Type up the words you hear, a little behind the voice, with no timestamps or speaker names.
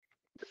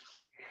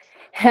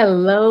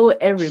Hello,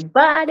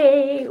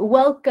 everybody.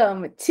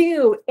 Welcome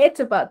to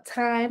It's About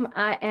Time.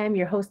 I am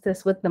your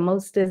hostess with the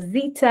mostest,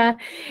 Zita,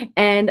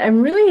 and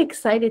I'm really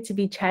excited to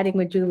be chatting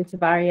with Julie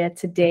Savaria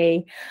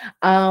today.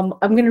 I'm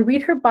going to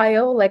read her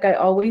bio like I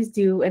always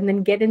do, and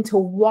then get into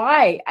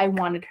why I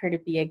wanted her to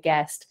be a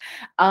guest,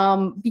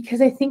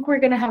 because I think we're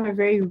going to have a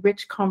very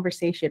rich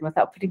conversation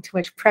without putting too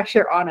much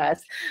pressure on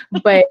us.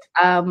 But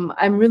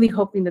I'm really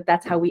hoping that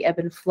that's how we ebb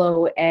and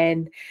flow.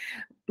 And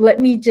let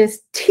me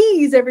just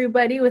tease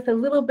everybody with a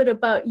little bit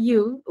about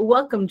you.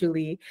 Welcome,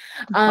 Julie.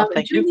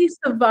 Thank you. Julie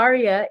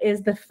Savaria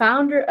is the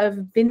founder of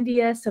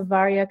Vindhya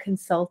Savaria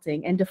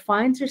Consulting and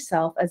defines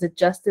herself as a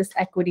justice,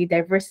 equity,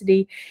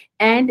 diversity,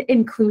 and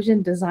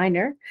inclusion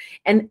designer,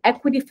 an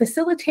equity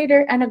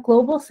facilitator, and a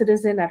global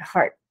citizen at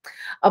heart.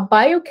 A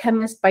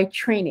biochemist by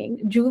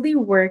training, Julie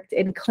worked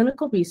in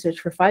clinical research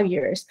for 5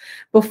 years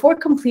before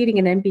completing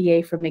an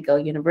MBA from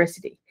McGill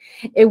University.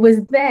 It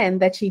was then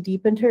that she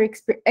deepened her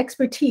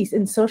expertise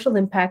in social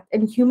impact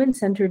and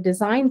human-centered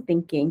design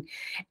thinking,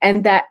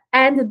 and the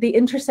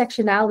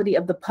intersectionality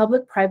of the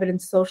public, private,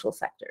 and social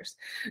sectors.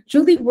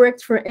 Julie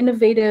worked for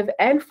innovative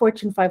and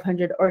Fortune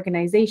 500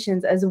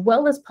 organizations as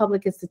well as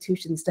public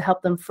institutions to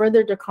help them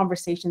further their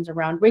conversations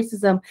around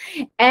racism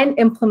and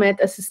implement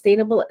a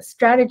sustainable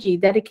strategy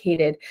dedicated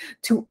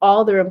to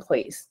all their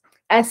employees.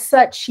 As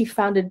such, she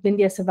founded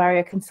Vindhya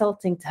Savaria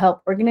Consulting to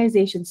help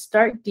organizations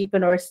start,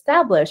 deepen, or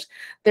establish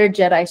their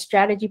Jedi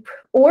strategy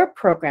or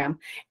program,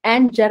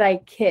 and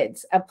Jedi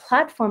Kids, a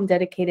platform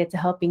dedicated to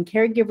helping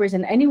caregivers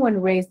and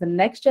anyone raise the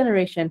next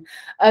generation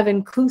of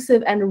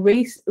inclusive and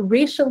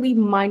racially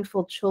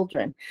mindful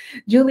children.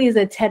 Julie is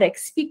a TEDx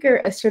speaker,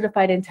 a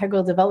certified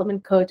integral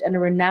development coach, and a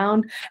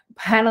renowned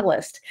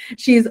panelist.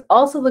 She is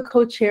also the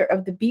co-chair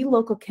of the Be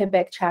Local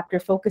Quebec chapter,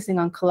 focusing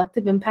on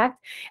collective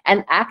impact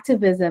and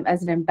activism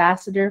as an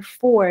ambassador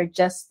for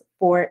Just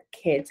for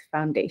Kids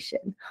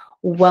Foundation.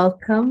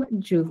 Welcome,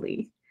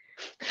 Julie.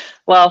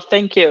 Well,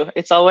 thank you.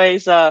 It's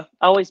always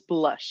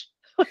blush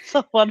when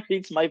someone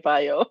reads my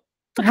bio.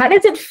 How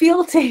does it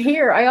feel to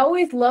hear? I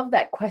always love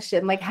that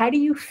question. Like, how do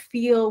you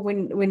feel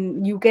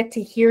when you get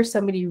to hear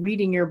somebody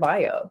reading your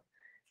bio?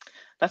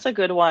 That's a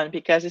good one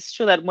because it's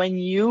true that when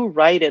you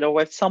write it or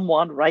when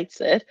someone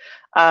writes it,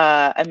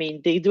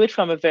 they do it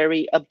from a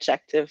very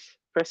objective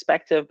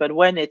perspective. But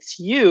when it's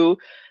you,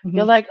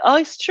 you're like, oh,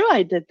 it's true,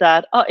 I did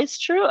that. Oh, it's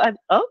true. And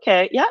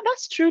okay, yeah,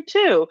 that's true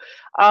too.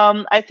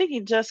 I think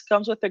it just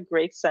comes with a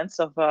great sense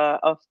of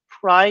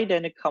pride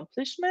and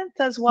accomplishment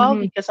as well,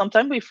 because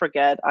sometimes we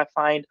forget, I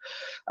find,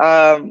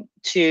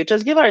 to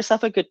just give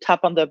ourselves a good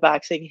tap on the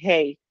back saying,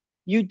 hey,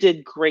 you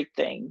did great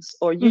things,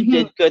 or you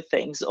did good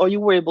things, or you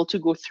were able to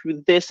go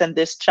through this and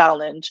this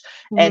challenge,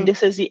 and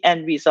this is the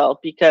end result.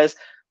 Because,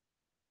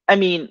 I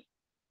mean,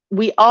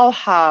 we all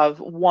have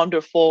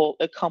wonderful,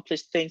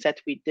 accomplished things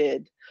that we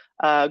did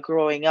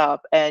growing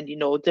up, and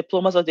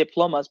diplomas are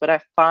diplomas. But I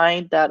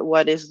find that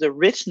what is the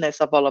richness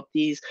of all of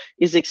these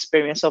is the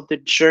experience of the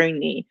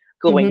journey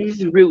going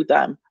through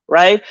them,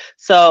 right?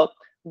 So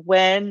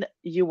when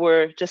you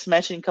were just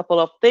mentioning a couple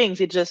of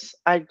things,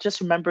 I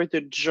just remember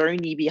the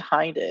journey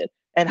behind it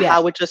and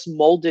how it just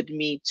molded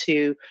me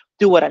to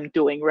do what I'm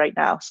doing right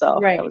now. So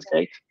that was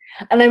great.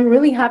 And I'm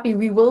really happy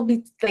we will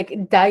be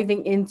like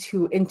diving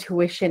into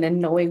intuition and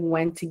knowing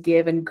when to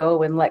give and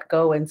go and let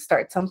go and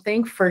start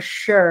something for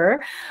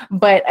sure.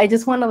 But I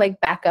just want to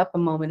like back up a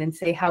moment and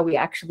say how we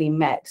actually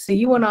met. So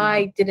you and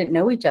I didn't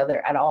know each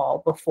other at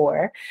all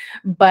before,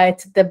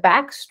 but the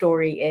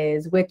backstory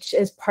is, which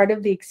is part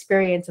of the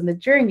experience and the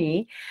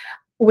journey,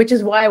 which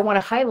is why I want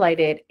to highlight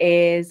it,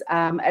 is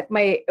at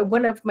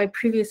one of my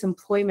previous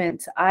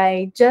employments,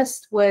 I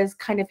just was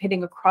kind of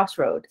hitting a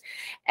crossroad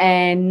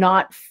and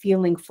not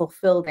feeling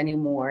fulfilled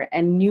anymore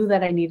and knew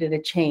that I needed a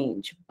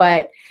change.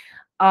 But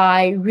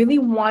I really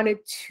wanted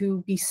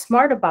to be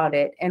smart about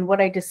it. And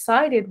what I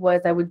decided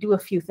was I would do a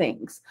few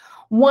things.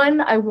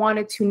 One, I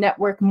wanted to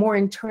network more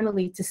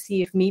internally to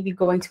see if maybe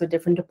going to a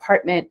different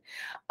department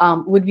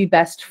would be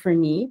best for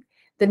me.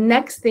 The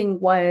next thing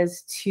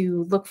was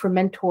to look for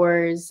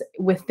mentors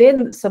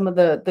within some of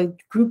the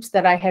groups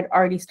that I had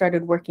already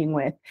started working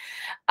with,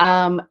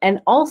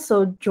 and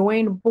also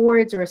join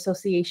boards or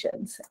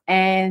associations.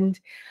 And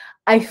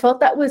I felt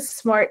that was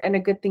smart and a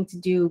good thing to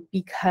do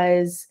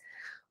because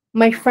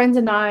my friends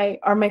and I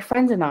are my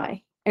friends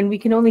and we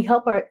can only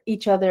help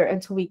each other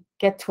until we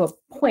get to a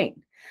point.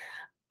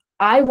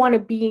 I want to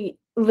be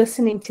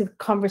listening to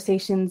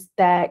conversations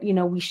that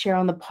we share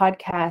on the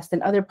podcast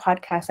and other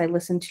podcasts I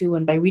listen to,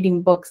 and by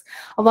reading books.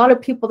 A lot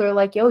of people, they're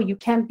like, yo, you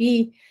can't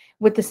be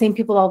with the same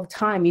people all the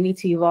time. You need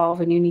to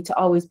evolve and you need to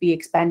always be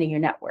expanding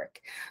your network.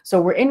 So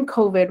we're in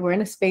COVID, we're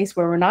in a space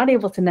where we're not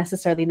able to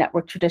necessarily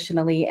network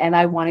traditionally. And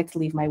I wanted to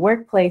leave my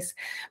workplace,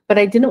 but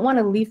I didn't want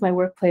to leave my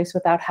workplace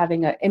without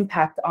having an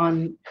impact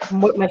on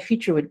what my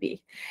future would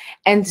be.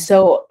 And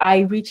so I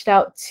reached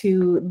out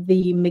to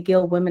the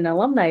McGill Women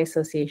Alumni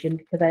Association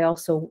because I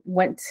also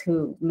went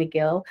to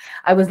McGill.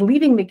 I was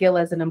leaving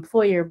McGill as an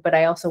employer, but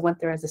I also went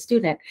there as a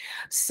student.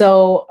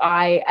 So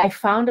I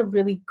found a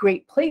really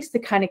great place to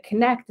kind of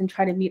connect and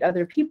try to meet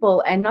other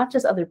people, and not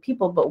just other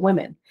people, but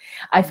women.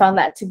 I found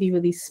that to be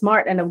really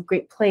smart and a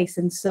great place.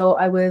 And so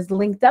I was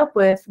linked up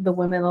with the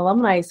Women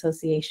Alumni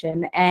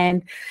Association,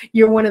 and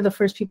you're one of the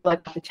first people I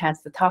got the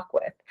chance to talk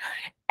with.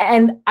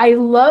 And I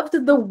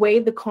loved the way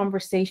the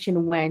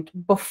conversation went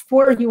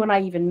before you and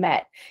I even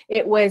met.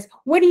 It was,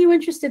 what are you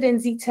interested in,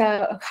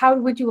 Zita? How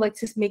would you like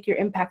to make your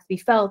impact be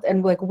felt?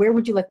 And like, where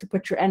would you like to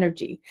put your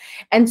energy?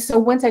 And so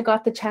once I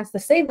got the chance to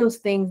say those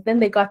things, then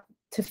they got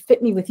to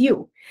fit me with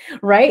you,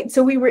 right?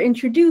 So we were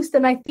introduced.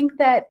 And I think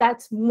that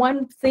that's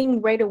one thing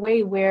right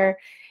away where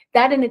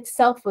that in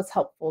itself was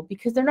helpful,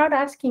 because they're not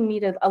asking me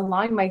to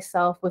align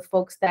myself with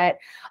folks that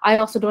I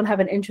also don't have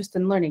an interest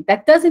in learning.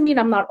 That doesn't mean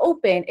I'm not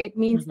open. It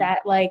means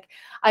that like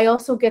I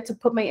also get to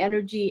put my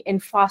energy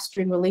in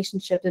fostering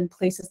relationships in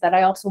places that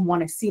I also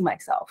want to see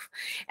myself.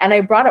 And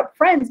I brought up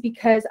friends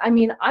because I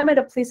mean, I'm at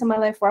a place in my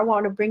life where I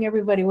want to bring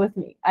everybody with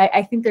me.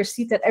 I think there's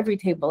seats at every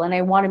table, and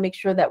I want to make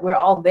sure that we're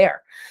all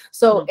there.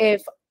 So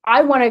if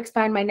I want to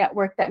expand my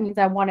network, that means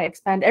I want to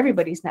expand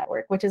everybody's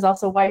network, which is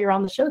also why you're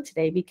on the show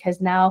today,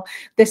 because now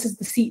this is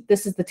the seat,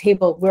 this is the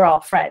table, we're all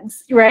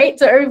friends, right?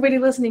 So everybody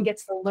listening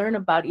gets to learn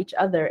about each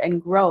other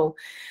and grow.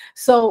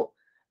 So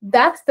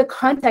that's the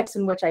context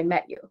in which I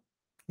met you.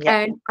 Yeah.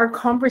 And our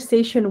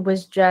conversation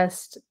was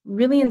just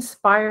really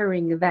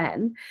inspiring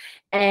then.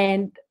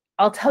 And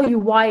I'll tell you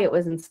why it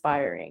was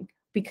inspiring,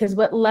 because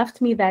what left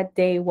me that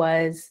day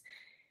was,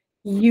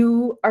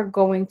 you are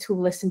going to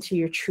listen to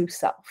your true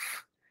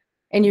self.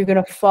 And you're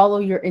going to follow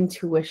your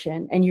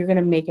intuition, and you're going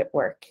to make it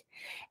work.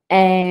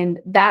 And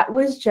that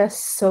was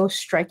just so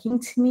striking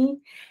to me.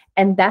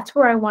 And that's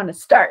where I want to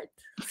start.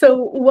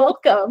 So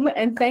welcome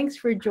and thanks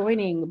for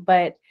joining.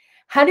 But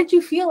how did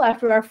you feel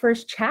after our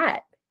first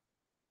chat?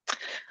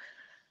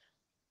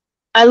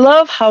 I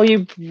love how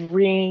you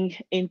bring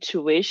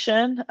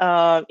intuition,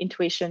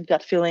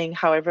 gut feeling,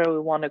 however we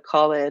want to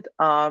call it.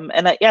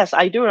 And yes,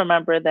 I do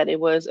remember that it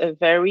was a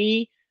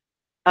very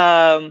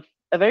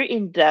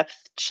in-depth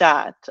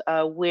chat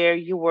where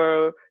you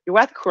were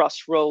at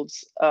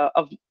crossroads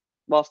of,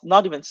 well,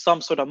 not even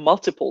some sort of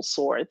multiple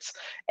sorts,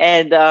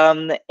 and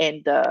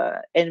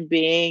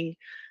being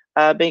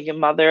a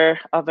mother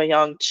of a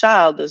young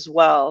child as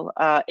well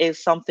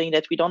is something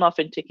that we don't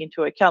often take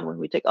into account when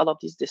we take all of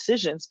these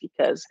decisions,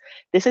 because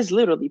this is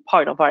literally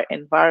part of our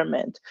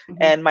environment.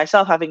 And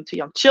myself having 2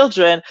 young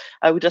children,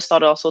 we just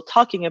started also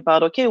talking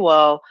about, okay,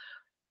 well,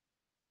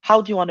 how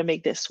do you want to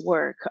make this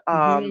work?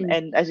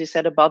 And as you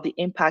said about the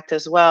impact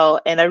as well.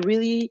 And I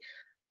really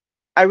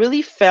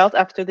felt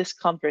after this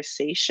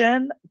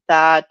conversation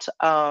that,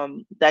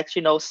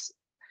 you know,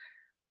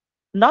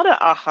 not an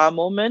aha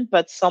moment,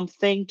 but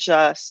something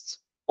just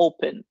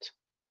opened,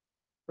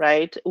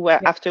 right?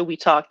 Where after we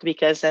talked,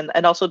 because,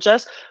 and also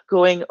just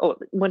going,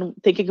 when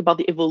thinking about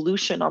the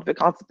evolution of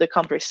the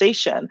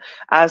conversation,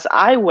 as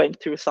I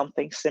went through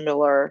something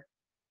similar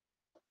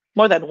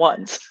more than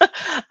once.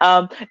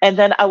 And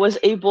then I was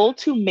able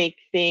to make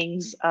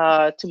things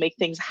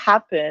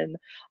happen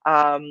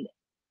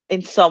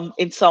in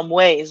some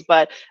ways.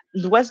 But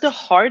what's the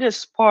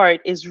hardest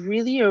part is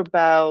really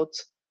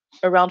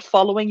around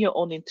following your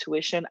own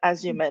intuition,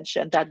 as you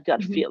mentioned, that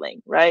gut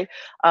feeling, right?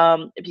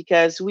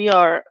 Because we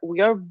are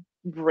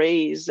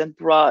raised and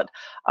brought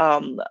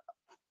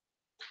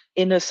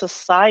in a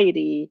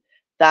society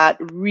that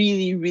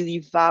really, really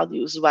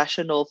values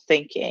rational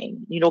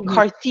thinking, you know,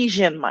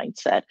 Cartesian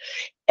mindset.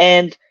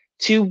 And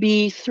to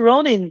be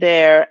thrown in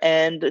there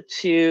and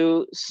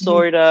to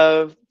sort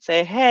of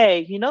say,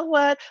 hey, you know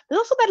what? There's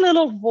also that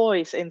little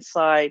voice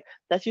inside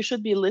that you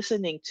should be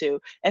listening to.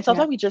 And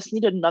sometimes we just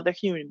need another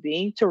human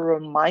being to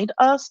remind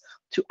us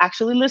to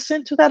actually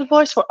listen to that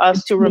voice, for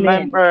us to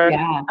remember,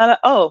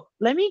 oh,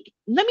 let me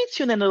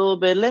tune in a little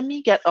bit. Let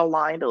me get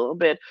aligned a little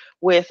bit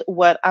with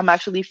what I'm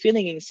actually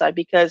feeling inside,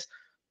 because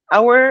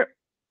our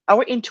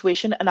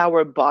intuition and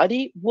our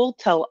body will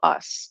tell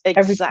us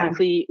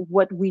exactly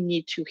what we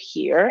need to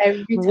hear,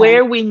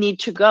 where we need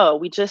to go.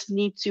 We just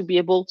need to be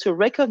able to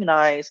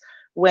recognize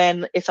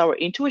when it's our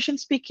intuition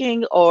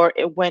speaking or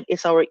when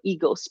it's our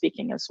ego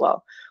speaking as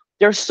well.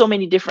 There's so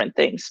many different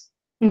things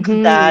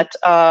that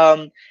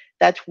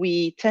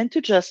we tend to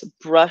just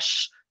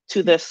brush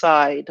to the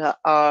side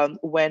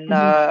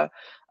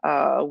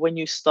when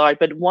you start.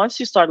 But once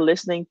you start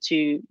listening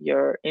to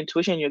your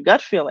intuition, your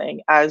gut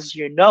feeling, as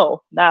you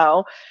know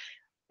now,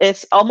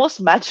 it's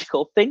almost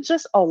magical. Things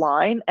just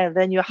align, and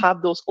then you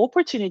have those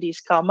opportunities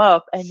come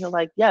up, and you're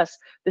like, yes,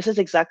 this is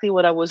exactly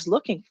what I was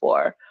looking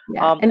for.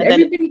 And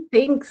everybody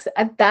thinks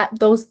that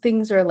those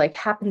things are like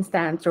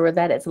happenstance, or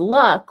that it's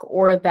luck,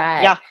 or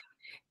that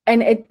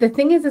and the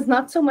thing is, it's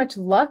not so much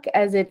luck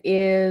as it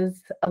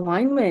is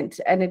alignment,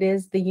 and it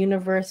is the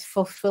universe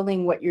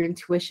fulfilling what your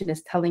intuition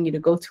is telling you to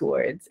go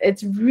towards.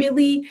 It's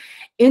really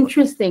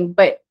interesting,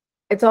 but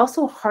it's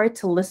also hard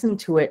to listen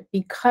to it,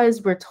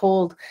 because we're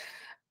told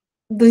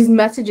these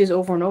messages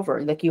over and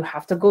over, like, you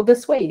have to go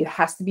this way, it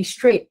has to be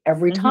straight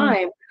every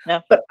time.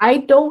 But I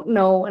don't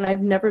know, and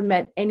I've never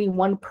met any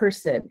one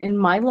person in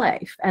my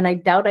life, and I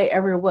doubt I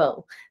ever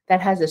will,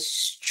 that has a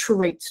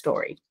straight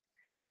story.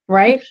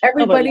 right?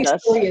 Nobody Everybody's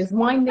does. story is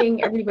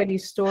winding,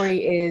 everybody's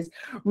story is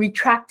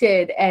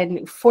retracted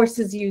and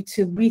forces you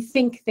to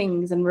rethink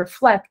things and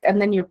reflect,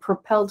 and then you're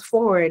propelled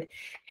forward.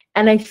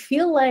 And I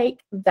feel like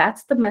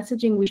that's the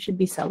messaging we should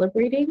be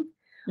celebrating,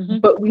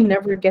 but we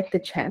never get the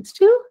chance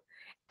to.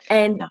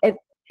 And Yeah.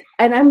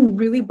 and I'm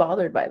really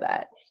bothered by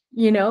that,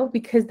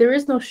 because there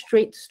is no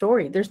straight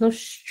story. There's no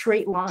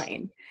straight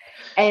line.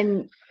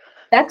 And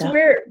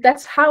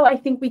that's how I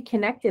think we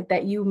connected,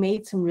 that you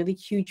made some really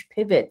huge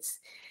pivots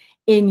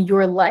in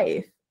your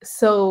life.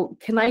 So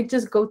can I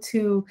just go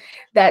to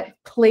that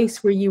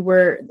place where you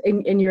were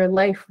in your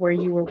life, where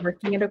you were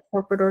working at a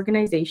corporate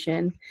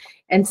organization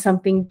and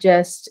something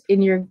just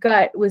in your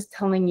gut was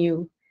telling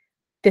you,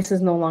 this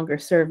is no longer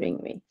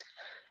serving me?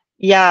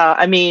 Yeah,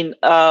 I mean,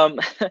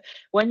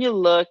 when you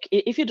look,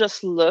 if you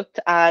just looked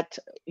at,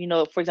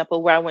 for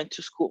example, where I went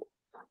to school,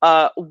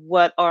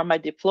 what are my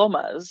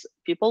diplomas,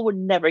 people would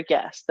never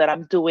guess that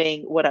I'm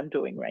doing what I'm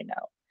doing right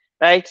now,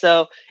 right?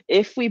 So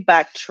if we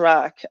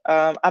backtrack,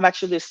 I'm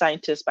actually a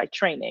scientist by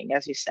training,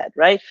 as you said,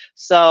 right?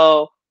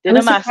 So I did a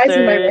was surprised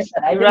when I read master's,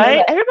 that. I didn't know right?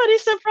 that.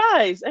 Everybody's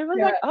surprised. Everyone's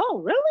Yeah. like,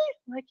 oh, really?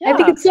 Like, I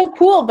think yeah. it's so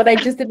cool, but I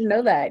just didn't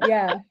know that.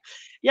 Yeah.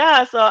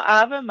 Yeah, so I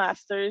have a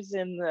master's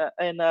in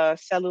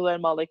cellular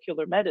and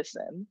molecular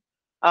medicine,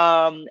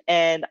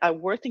 and I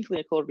worked in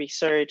clinical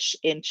research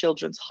in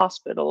children's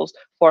hospitals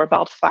for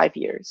about 5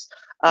 years,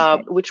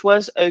 Okay. which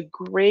was a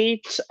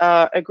great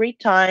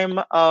time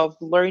of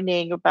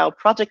learning about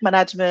project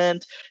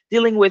management,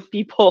 dealing with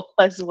people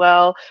as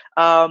well,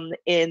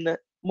 in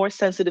more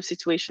sensitive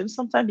situations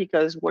sometimes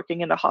because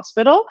working in a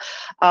hospital.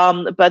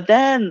 But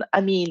then, I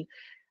mean,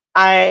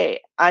 I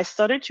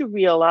started to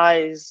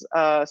realize,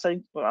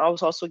 so I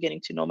was also getting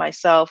to know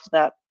myself,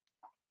 that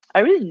I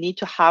really need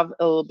to have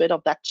a little bit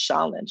of that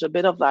challenge, a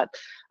bit of that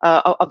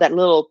of that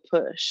little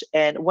push.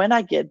 And when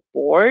I get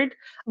bored,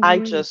 I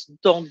Mhm.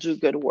 just don't do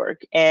good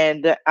work,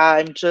 and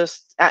I'm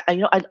just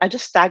I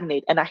just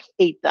stagnate, and I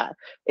hate that.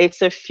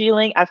 It's a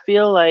feeling. I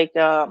feel like,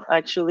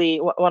 actually,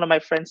 one of my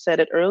friends said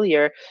it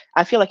earlier.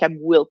 I feel like I'm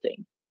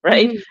wilting,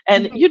 right? Mhm.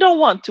 And Mhm. you don't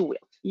want to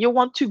wilt. You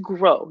want to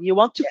grow. You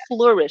want to Yeah.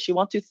 flourish. You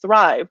want to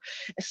thrive.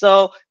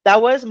 So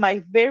that was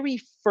my very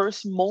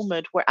first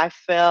moment where I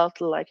felt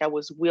like I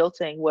was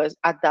wilting, was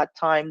at that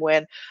time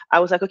when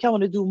I was like, okay, I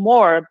want to do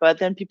more. But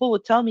then people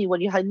would tell me, well,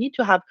 need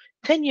to have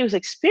 10 years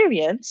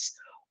experience,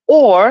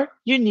 or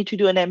you need to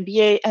do an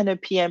MBA and a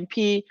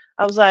PMP.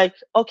 I was like,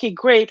 okay,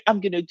 great,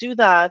 I'm going to do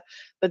that.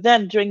 But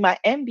then during my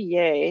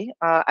MBA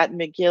at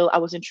McGill, I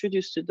was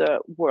introduced to the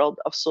world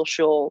of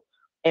social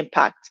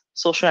impact,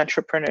 social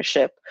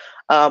entrepreneurship.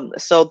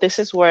 So this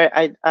is where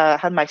I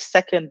had my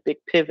second big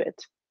pivot,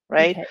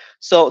 right? Okay.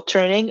 So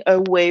turning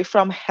away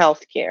from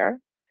healthcare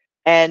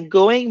and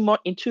going more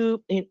into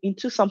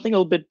something a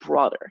little bit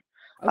broader.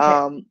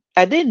 Okay.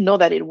 I didn't know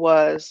that it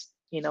was,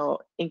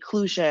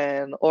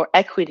 inclusion or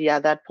equity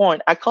at that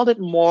point. I called it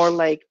more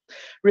like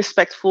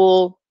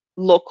respectful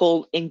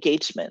local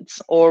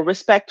engagements, or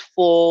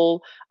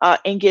respectful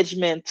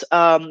engagement,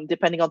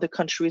 depending on the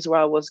countries where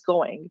I was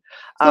going.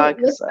 So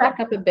let's 'Cause, back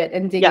up a bit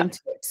and dig yeah. into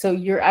it. So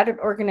you're at an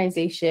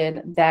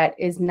organization that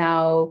is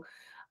now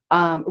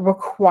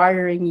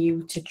requiring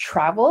you to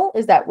travel.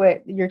 Is that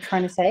what you're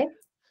trying to say?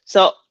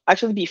 So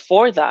actually,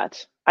 before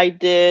that, I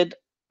did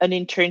an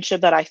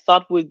internship that I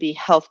thought would be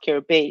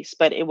healthcare based,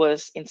 but it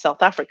was in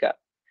South Africa.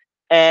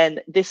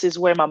 And this is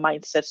where my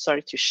mindset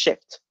started to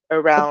shift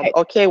around, Okay.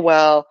 okay,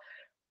 well,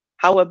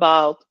 how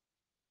about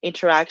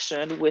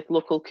interaction with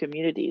local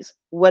communities?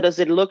 What does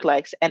it look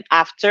like? And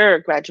after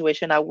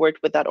graduation, I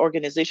worked with that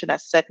organization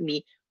that sent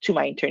me to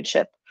my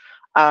internship.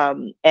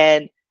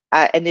 And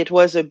it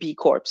was a B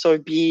Corp, so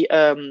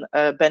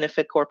a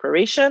benefit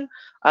corporation.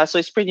 So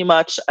it's pretty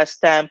much a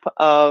stamp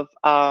of,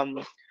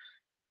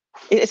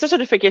 it's a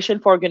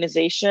certification for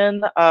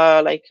organization,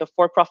 like a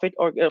for-profit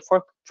or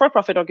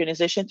for-profit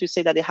organization, to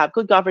say that they have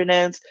good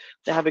governance,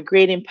 they have a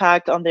great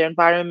impact on their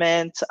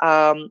environment,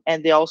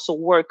 and they also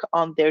work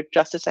on their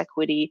justice,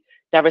 equity,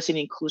 diversity,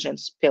 and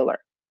inclusions pillar.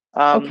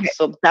 Okay.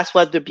 So that's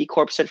what the B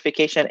Corp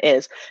certification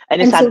is,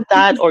 and it's And at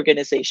that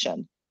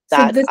organization so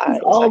that this is I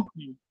was like, all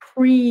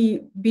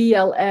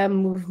pre-BLM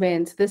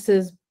movement. This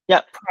is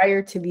yep,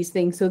 prior to these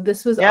things. So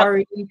this was yep.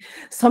 already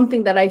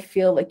something that I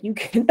feel like you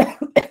can,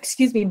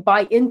 excuse me,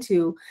 buy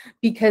into,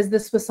 because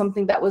this was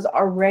something that was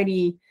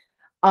already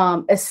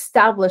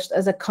established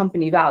as a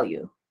company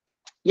value.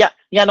 Yeah,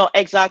 no,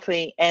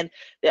 exactly. And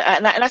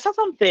I saw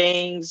some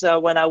things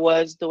when I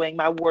was doing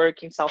my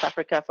work in South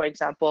Africa, for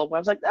example, where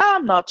I was like,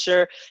 I'm not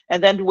sure.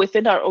 And then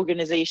within our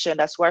organization,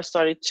 that's where I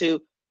started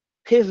to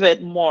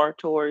pivot more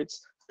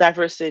towards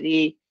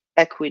diversity,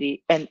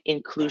 equity, and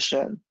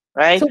inclusion,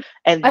 right? So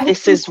I And have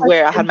this some is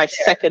where I had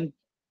questions my there.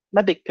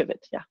 my big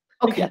pivot. Yeah.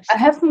 Okay, Yes. I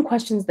have some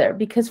questions there,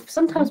 because Mhm.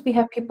 sometimes we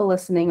have people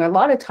listening, or a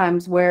lot of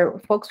times where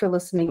folks are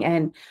listening,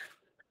 and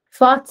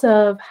thoughts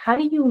of, how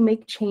do you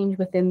make change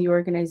within the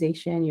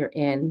organization you're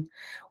in?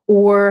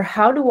 Or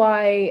how do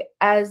I,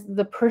 as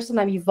the person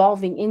I'm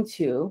evolving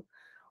into,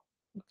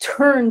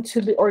 turn to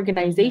the Mhm.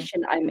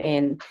 organization I'm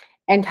in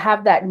and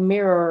have that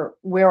mirror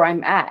where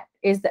I'm at?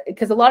 is that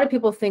because a lot of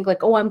people think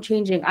like, oh, I'm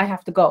changing, I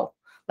have to go.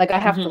 Like I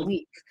have to Hmm.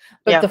 leave.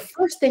 But Yeah. the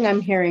first thing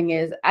I'm hearing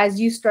is as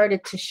you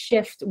started to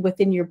shift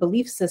within your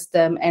belief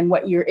system and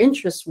what your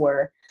interests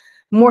were,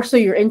 more so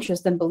your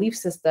interest than belief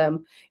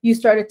system, you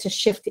started to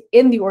shift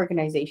in the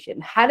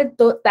organization. How did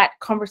that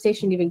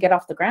conversation even get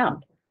off the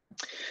ground?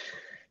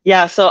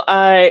 Yeah, so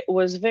I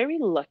was very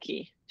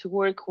lucky to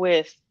work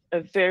with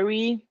a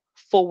very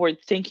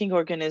forward-thinking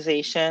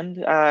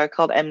organization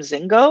called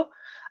Mzingo.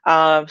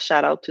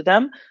 Shout out to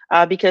them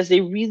because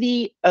they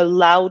really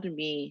allowed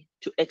me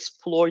to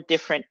explore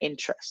different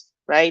interests,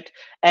 right?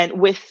 And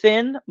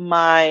within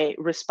my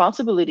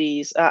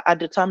responsibilities, at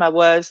the time I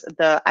was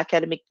the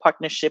academic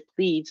partnership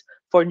lead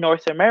for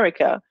North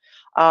America.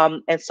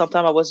 And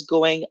sometimes I was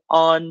going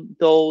on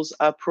those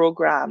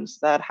programs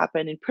that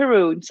happen in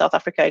Peru, in South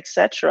Africa,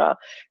 etc.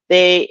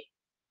 they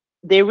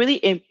they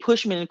really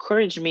pushed me and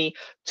encouraged me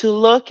to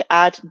look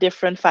at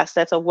different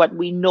facets of what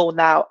we know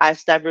now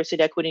as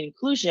diversity, equity, and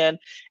inclusion.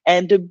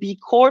 And the B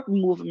Corp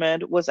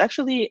movement was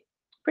actually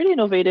pretty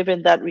innovative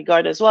in that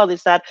regard as well,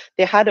 is that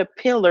they had a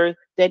pillar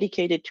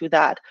dedicated to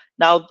that.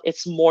 Now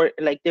it's more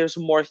like there's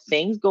more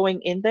things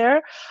going in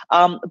there.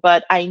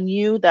 But I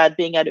knew that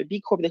being at a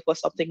B Corp, this was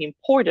something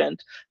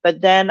important.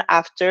 But then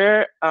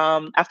after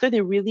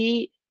they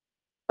really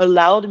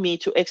allowed me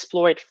to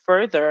explore it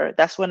further,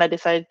 that's when I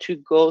decided to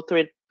go through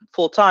it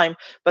full time.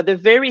 But the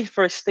very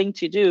first thing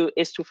to do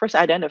is to first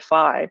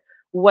identify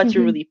what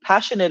you're Mhm. really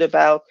passionate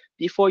about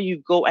before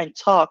you go and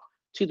talk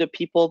to the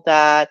people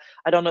that,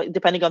 I don't know,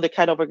 depending on the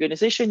kind of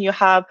organization you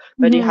have,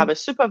 whether you have Mhm. a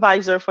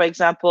supervisor, for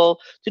example,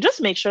 to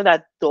just make sure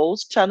that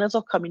those channels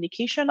of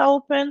communication are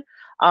open,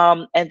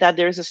 and that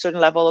there is a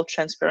certain level of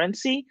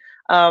transparency.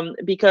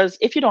 Because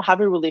if you don't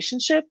have a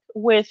relationship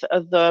with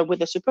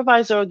the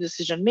supervisor or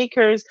decision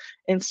makers,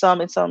 in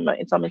some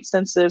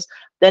instances,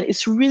 then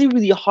it's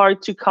really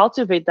hard to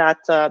cultivate that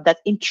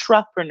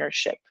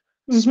intrapreneurship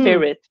Mhm.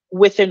 spirit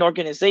within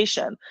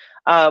organization,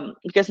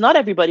 because not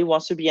everybody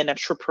wants to be an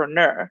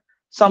entrepreneur. Yeah.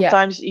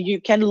 Sometimes you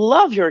can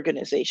love your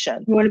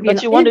organization, You want to be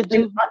but you want to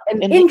do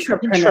an an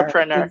intrapreneur.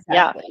 entrepreneur.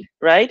 Yeah, Exactly.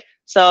 right.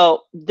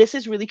 So this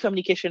is really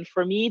communication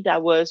for me.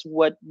 That was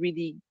what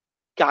really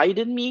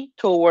guided me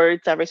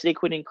towards diversity,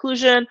 equity,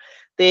 inclusion.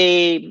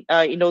 They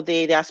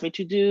asked me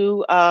to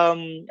do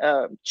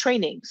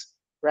trainings,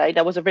 right?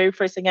 That was the very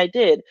first thing I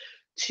did,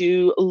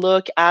 to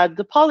look at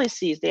the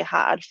policies they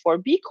had for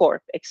B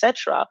Corp,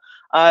 etc.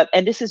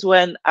 And this is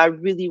when I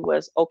really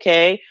was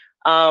okay.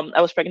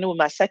 I was pregnant with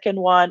my second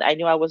one. I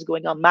knew I was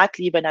going on mat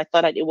leave, and I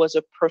thought that it was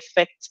a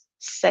perfect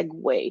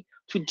segue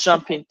to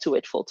jump Okay. into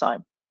it full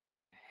time.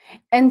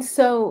 And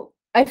so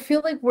I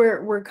feel like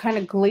we're kind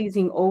of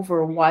glazing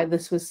over why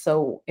this was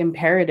so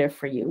imperative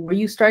for you. Were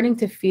you starting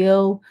to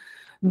feel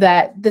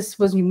that this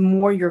was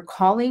more your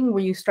calling? Were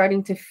you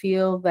starting to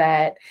feel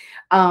that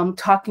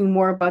talking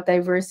more about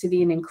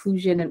diversity and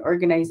inclusion in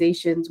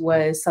organizations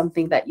was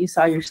something that you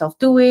saw yourself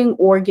doing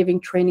or giving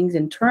trainings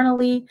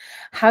internally?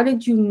 How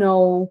did you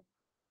know,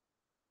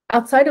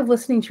 outside of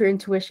listening to your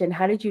intuition,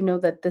 how did you know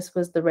that this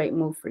was the right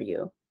move for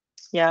you?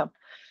 Yeah.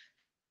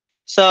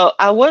 So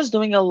I was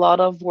doing a lot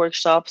of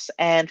workshops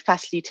and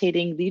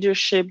facilitating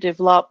leadership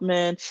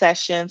development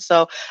sessions.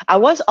 So I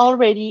was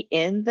already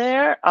in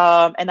there,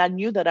 and I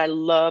knew that I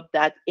loved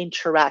that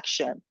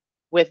interaction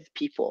with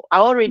people. I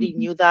already Mhm.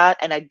 knew that,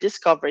 and I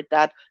discovered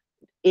that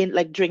in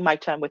like during my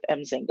time with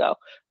Mzingo,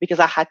 because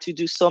I had to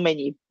do so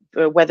many,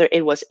 whether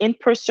it was in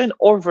person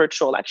or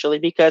virtual, actually,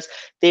 because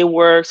they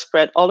were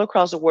spread all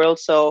across the world.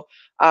 So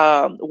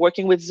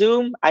working with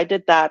Zoom, I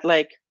did that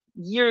like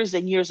years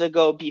and years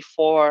ago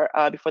before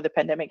the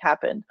pandemic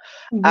happened.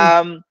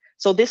 Mhm.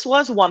 So this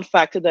was one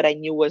factor that I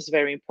knew was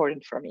very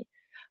important for me.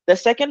 The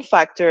second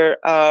factor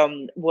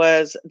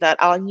was that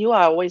I knew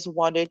I always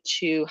wanted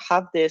to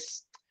have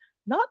this,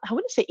 not, I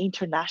wouldn't say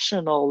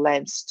international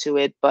lens to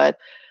it, but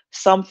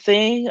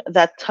something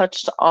that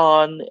touched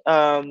on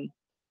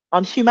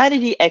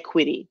humanity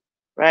equity,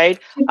 right?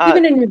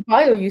 Even in your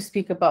bio, you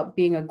speak about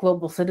being a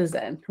global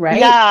citizen, right?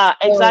 Yeah,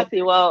 So,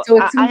 exactly. Well, so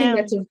it's I something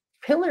that's am.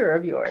 a pillar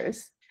of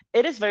yours.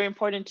 It is very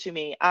important to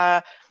me.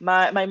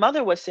 My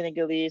mother was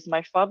Senegalese.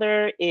 My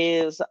father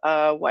is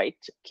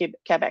white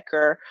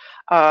Quebecer.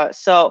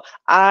 So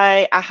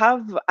I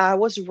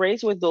was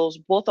raised with those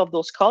both of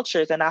those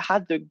cultures, and I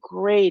had the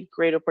great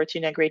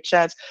opportunity and great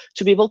chance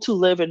to be able to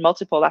live in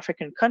multiple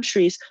African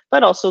countries,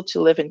 but also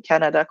to live in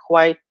Canada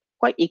quite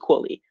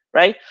equally.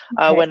 Right,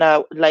 Okay. when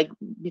like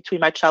between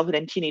my childhood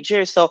and teenage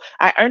years, so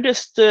I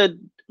understood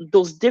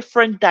those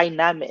different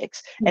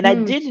dynamics, and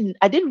Hmm.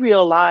 I didn't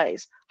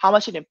realize how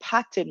much it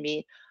impacted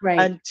me Right.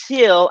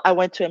 until I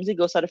went to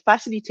MZGO, started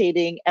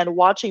facilitating and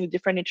watching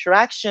different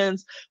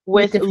interactions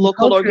With with different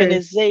local cultures.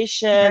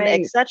 organization,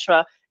 Right.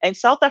 etc. And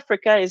South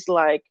Africa is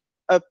like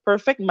a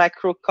perfect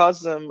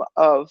microcosm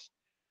of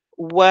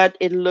what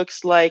it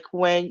looks like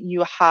when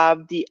you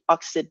have the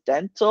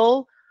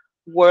Occidental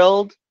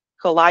world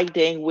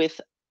colliding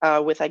with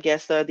I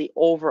guess the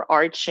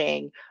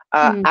overarching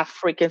Mm.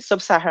 African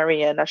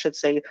sub-Saharan, I should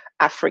say,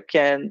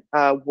 African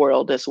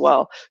world as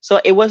well.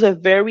 So it was a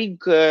very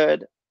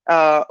good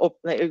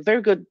like a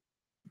very good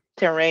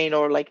terrain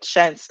or like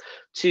chance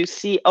to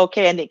see,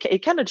 okay, and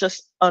it kind of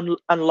just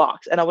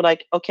unlocks. And I would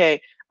like,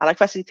 okay, I like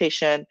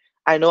facilitation.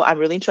 I know I'm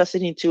really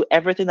interested into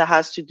everything that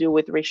has to do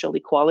with racial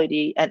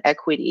equality and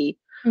equity.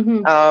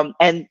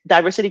 And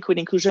diversity, equity,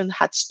 inclusion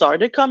had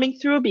started coming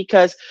through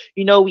because,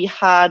 you know, we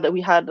had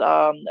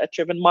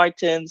Trayvon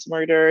Martin's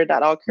murder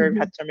that occurred,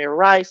 had Tamir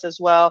Rice as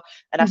well,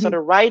 and I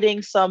started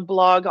writing some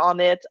blog on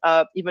it.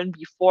 Even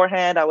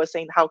beforehand, I was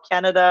saying how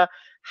Canada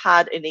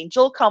had an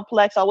angel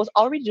complex. I was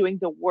already doing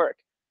the work,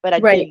 but I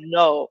didn't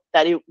know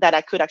that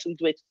I could actually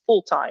do it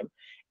full time.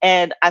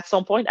 And at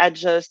some point, I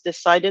just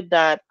decided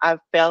that I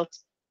felt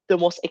the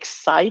most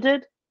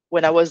excited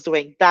when I was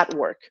doing that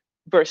work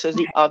versus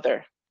the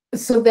other.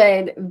 So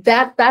then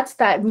that's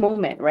that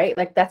moment, right?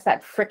 Like that's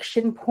that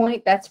friction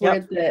point. That's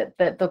where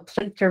the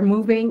plates are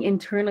moving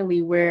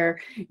internally, where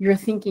you're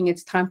thinking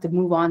it's time to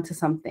move on to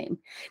something.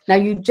 Now,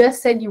 you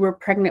just said you were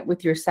pregnant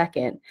with your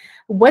second.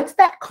 What's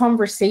that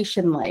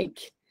conversation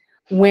like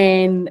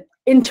when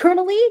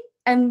internally,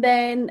 and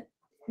then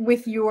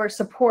with your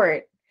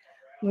support,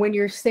 when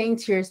you're saying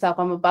to yourself,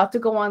 I'm about to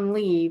go on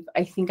leave,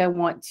 I think I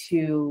want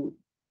to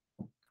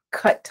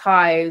cut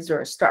ties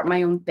or start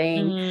my own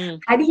thing.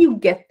 How do you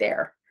get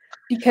there?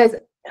 Because,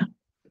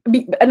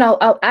 and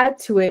I'll add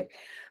to it,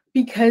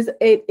 because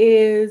it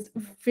is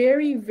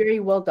very,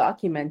 very well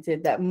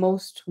documented that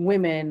most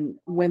women,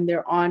 when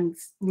they're on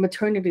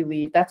maternity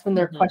leave, that's when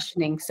they're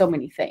questioning so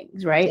many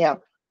things, right? Yeah.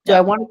 Do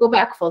I want to go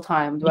back full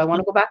time? Do I want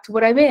to go back to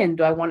what I'm in?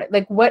 Do I want to,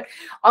 like, what,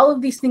 all of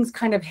these things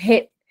kind of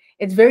hit.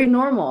 It's very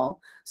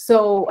normal.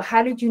 So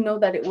how did you know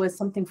that it was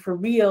something for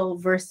real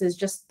versus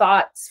just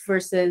thoughts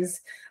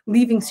versus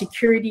leaving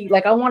security?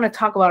 Like, I want to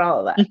talk about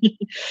all of that.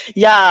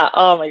 Yeah.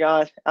 Oh my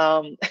God.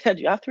 Do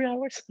you have 3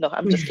 hours? No,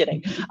 I'm just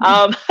kidding.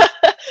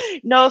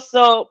 No,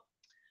 so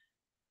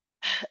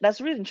that's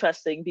really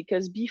interesting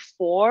because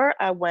before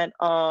I went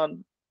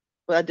on,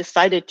 well, I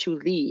decided to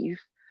leave,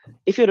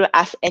 if you were to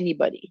ask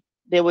anybody,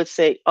 they would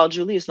say, oh,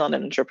 Julie is not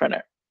an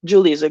entrepreneur.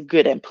 Julie is a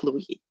good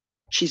employee.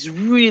 She's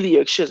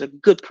a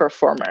good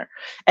performer.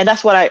 And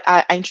that's what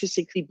I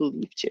intrinsically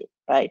believe too,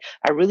 right?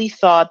 I really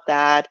thought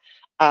that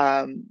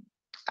I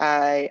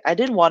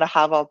didn't want to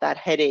have all that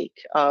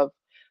headache of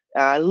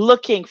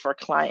looking for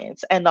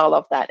clients and all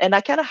of that. And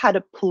I kind of had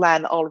a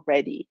plan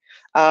already.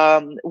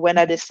 When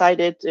I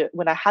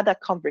had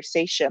that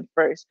conversation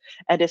first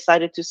and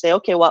decided to say,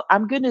 okay, well,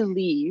 I'm going to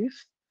leave.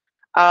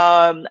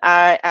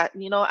 I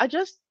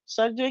just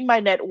started doing my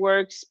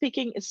network,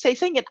 saying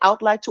it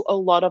out loud to a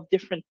lot of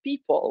different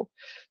people.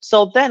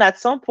 So then at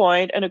some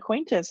point, an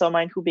acquaintance of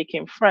mine who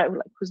became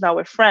who's now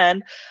a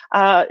friend,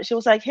 she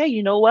was like, hey,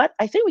 you know what?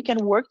 I think we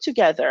can work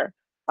together.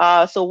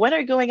 So when are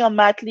you going on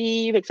mat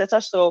leave,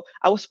 etc. So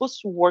I was supposed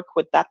to work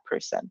with that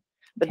person.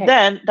 But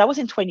then that was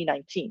in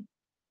 2019.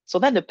 So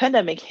then the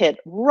pandemic hit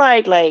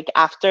right like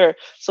after.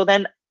 So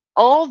then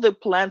all the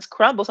plans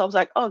crumbled. So I was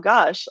like, oh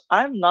gosh,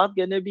 I'm not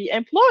going to be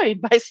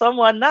employed by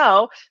someone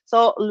now.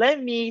 So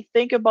let me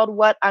think about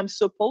what I'm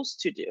supposed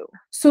to do.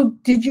 So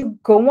did you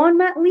go on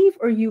mat leave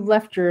or you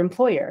left your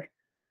employer?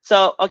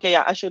 So, okay,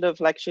 yeah, I should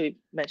have actually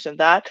mentioned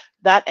that.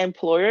 That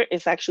employer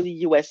is actually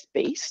US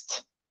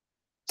based.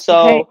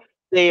 So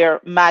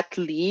their mat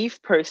leave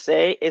per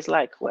se is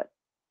like what?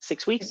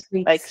 6 weeks? 6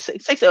 weeks. Like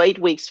 6 or 8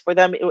 weeks for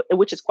them,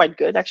 which is quite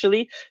good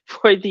actually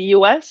for the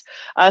US,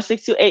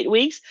 6 to 8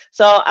 weeks.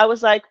 So I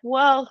was like,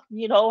 well,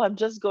 I'm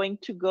just going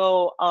to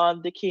go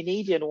on the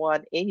Canadian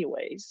one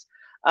anyways,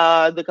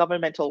 the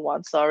governmental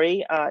one,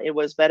 sorry. It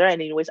was better.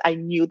 And anyways, I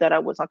knew that I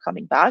was not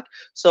coming back.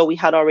 So we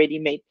had already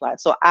made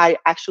plans. So I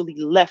actually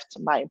left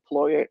my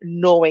employer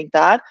knowing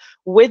that,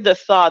 with the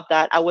thought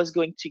that I was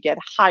going to get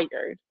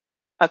hired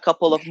a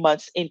couple of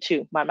months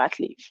into my mat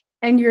leave.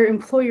 And your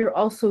employer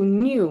also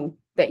knew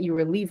that you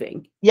were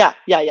leaving? Yeah.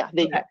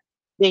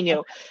 They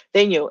knew.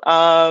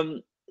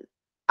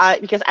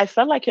 Because I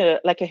felt like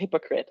a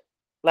hypocrite,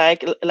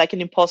 like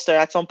an imposter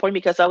at some point,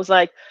 because I was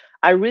like,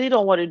 I really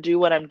don't want to do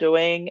what I'm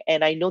doing,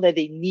 and I know that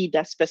they need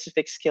that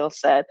specific skill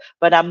set,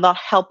 but I'm not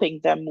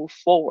helping them move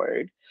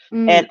forward.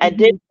 And I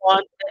didn't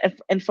want,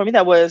 and for me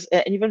that was,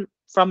 and even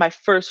from my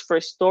first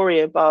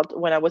story about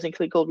when I was in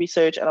clinical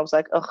research, and I was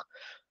like, ugh,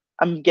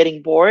 I'm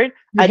getting bored.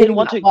 I didn't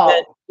want to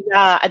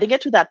I didn't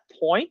get to that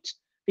point,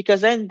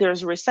 because then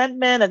there's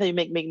resentment and then you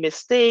make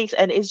mistakes,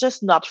 and it's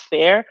just not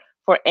fair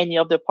for any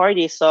of the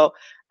parties. So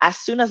as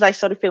soon as I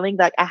started feeling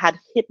like I had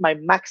hit my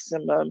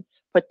maximum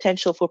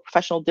potential for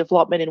professional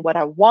development in what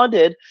I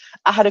wanted,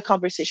 I had a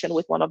conversation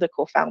with one of the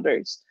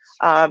co-founders.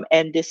 And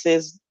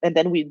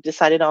then we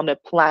decided on a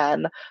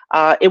plan.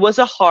 It was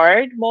a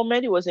hard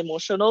moment. It was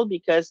emotional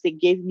because they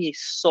gave me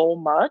so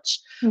much,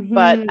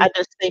 but at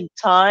the same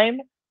time,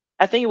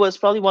 I think it was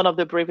probably one of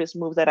the bravest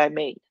moves that I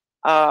made.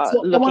 So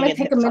I want to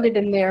take a minute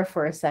in there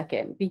for a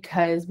second,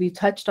 because we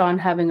touched on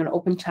having an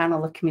open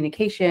channel of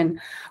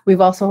communication. You've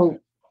also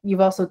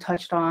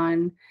touched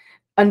on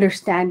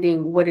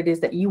understanding what it is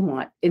that you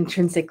want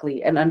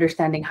intrinsically and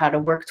understanding how to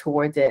work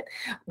towards it.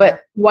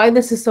 But why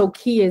this is so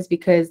key is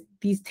because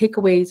these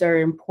takeaways are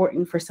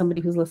important for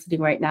somebody who's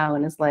listening right now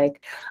and is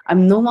like,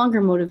 I'm no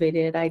longer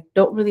motivated. I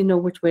don't really know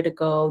which way to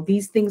go.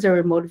 These things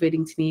are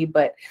motivating to me,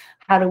 but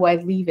how do I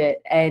leave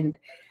it? And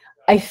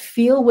I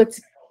feel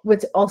what's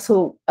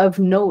also of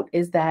note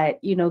is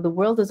that, you know, the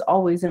world is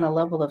always in a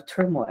level of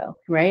turmoil,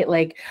 right?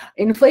 Like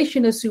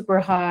inflation is super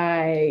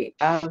high,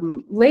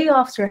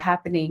 layoffs are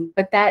happening,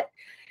 but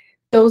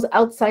those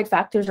outside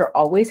factors are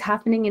always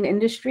happening in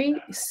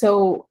industry.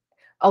 So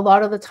a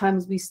lot of the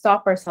times we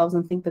stop ourselves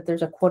and think that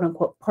there's a quote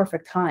unquote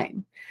perfect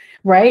time,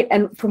 right?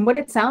 And from what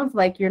it sounds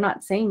like, you're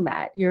not saying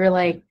that. You're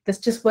like, this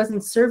just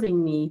wasn't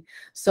serving me,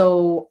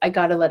 so I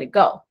got to let it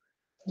go.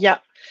 Yeah,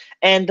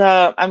 and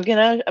I'm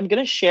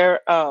gonna share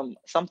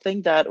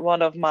something that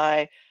one of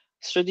my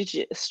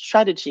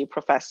strategy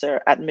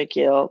professor at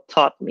McGill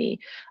taught me,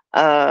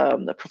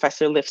 the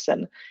Professor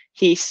Lifson.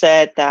 He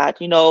said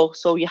that, you know,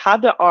 so you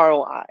have the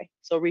ROI,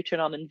 so return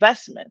on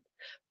investment,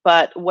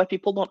 but what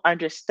people don't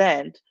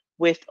understand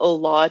with a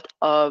lot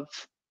of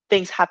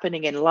things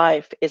happening in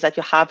life is that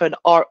you have an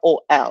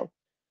ROL,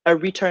 a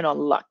return on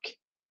luck.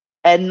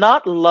 And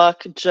not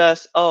luck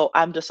just, oh,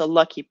 I'm just a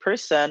lucky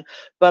person,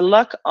 but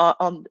luck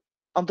on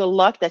the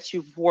luck that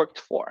you've worked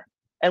for.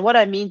 And what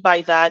I mean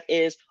by that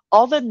is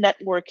all the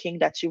networking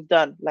that you've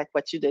done, like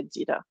what you did,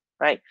 Zita,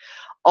 right?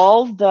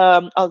 All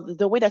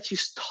the way that you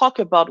talk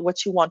about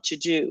what you want to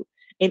do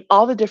in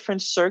all the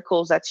different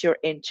circles that you're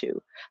into,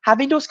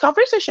 having those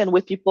conversations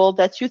with people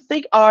that you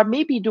think are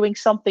maybe doing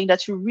something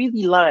that you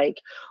really like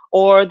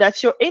or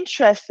that you're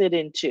interested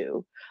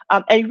into,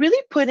 and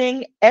really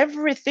putting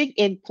everything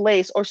in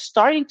place or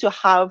starting to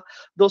have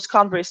those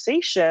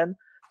conversations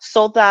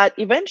so that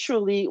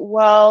eventually,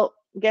 well,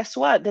 guess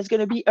what? There's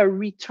going to be a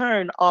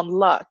return on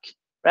luck,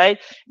 right?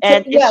 So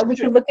And yeah, it's we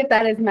true. could look at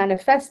that as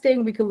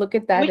manifesting. We could look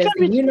at that We can, as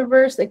the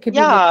universe. It could be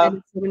looked yeah, at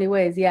in so many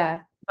ways. Yeah.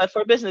 but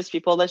for business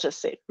people, let's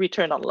just say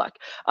return on luck.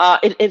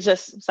 It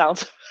just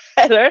sounds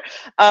better.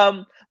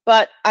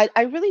 But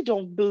I really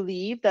don't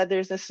believe that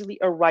there's necessarily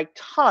a right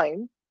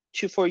time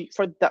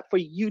for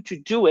you to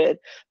do it,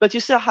 but you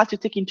still have to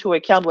take into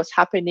account what's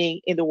happening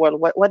in the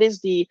world. What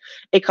is the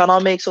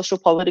economic, social,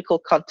 political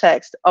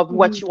context of Mm-hmm.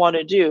 what you want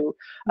to do?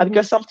 Mm-hmm.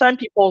 Because sometimes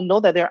people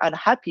know that they're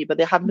unhappy, but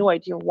they have no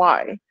idea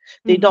why.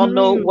 They don't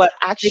know Mm-hmm. what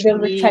They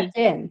never actually, checked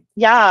in.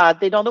 yeah,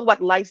 they don't know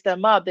what lights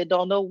them up. They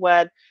don't know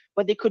what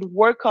they could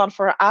work on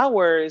for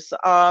hours,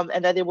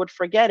 and then they would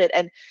forget it.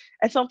 And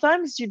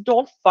sometimes you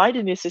don't find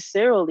it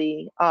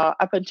necessarily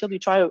up until you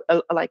try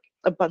like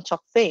a bunch of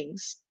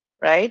things,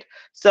 right?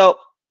 So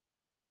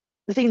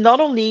I think not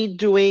only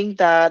doing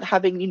that,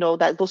 having, you know,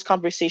 that those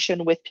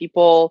conversation with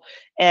people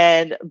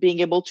and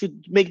being able to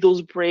make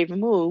those brave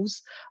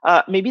moves,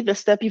 maybe the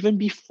step even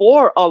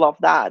before all of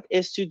that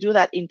is to do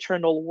that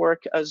internal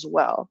work as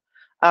well.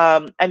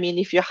 I mean,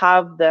 if you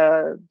have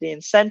the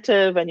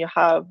incentive and you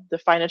have the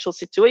financial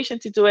situation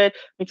to do it,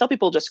 I mean, some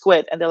people just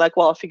quit and they're like,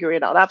 well, I'll figure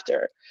it out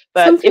after.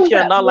 But if Sometimes you're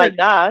that not like works.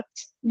 that,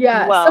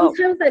 Yeah, well,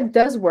 sometimes that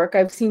does work.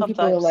 I've seen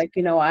people sometimes. like,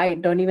 you know, I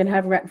don't even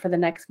have rent for the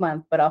next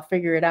month, but I'll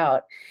figure it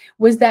out.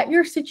 Was that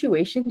your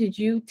situation? Did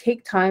you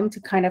take time to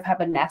kind of have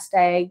a nest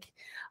egg,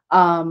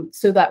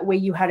 so that way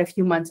you had a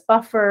few months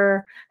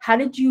buffer? How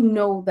did you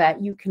know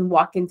that you can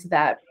walk into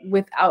that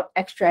without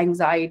extra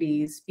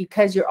anxieties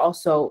because you're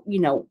also, you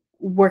know,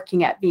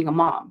 working at being a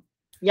mom?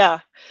 Yeah.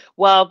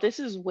 Well, this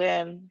is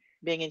when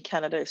being in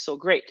Canada is so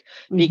great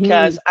Mm-hmm.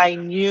 because I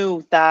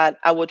knew that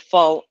I would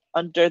fall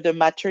under the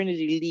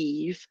maternity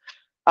leave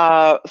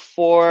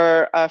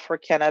for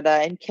Canada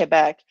and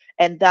Quebec.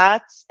 And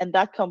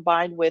that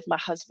combined with my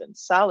husband's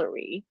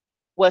salary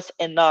was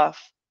enough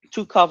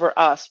to cover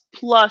us,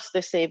 plus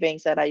the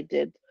savings that I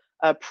did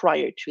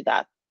prior to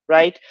that,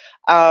 right?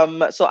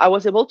 So I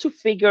was able to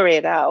figure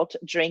it out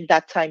during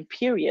that time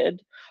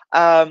period,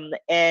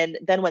 and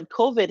then when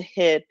COVID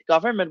hit,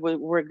 government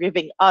were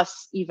giving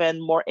us even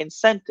more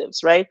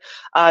incentives, right,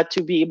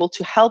 to be able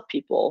to help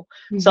people.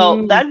 So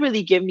Mm-hmm. that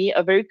really gave me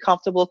a very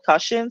comfortable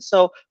cushion.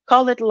 So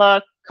call it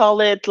luck,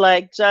 call it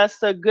like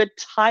just a good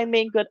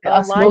timing, good The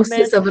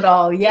osmosis alignment, of it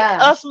all. Yeah.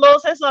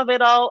 osmosis of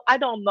it all. I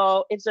don't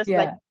know. It's just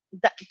like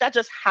Yeah. that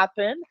just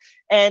happened,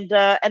 and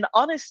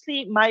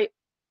honestly,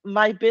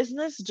 my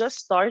business just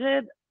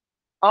started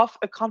off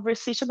a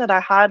conversation that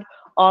I had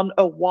on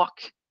a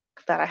walk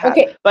that I had.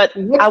 Okay. But I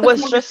What's the was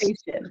just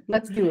conversation?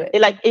 Let's do it.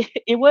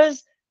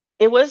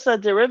 it was a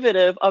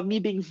derivative of me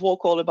being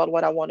vocal about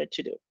what I wanted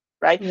to do,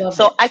 right? Love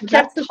So it. I So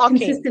that's kept the talking.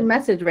 consistent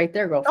message right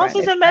there, Also, girlfriend.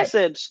 it's a It's like,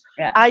 message.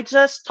 yeah. I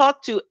just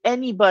talked to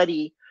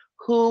anybody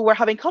who were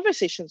having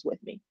conversations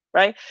with me,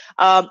 right?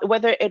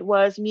 Whether it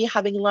was me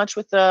having lunch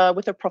with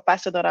a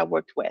professor that I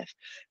worked with,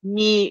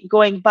 me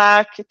going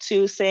back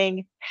to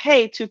saying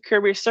hey to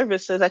career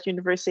services at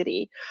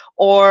university,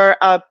 or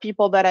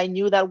people that I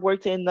knew that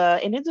worked in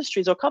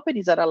industries or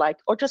companies that I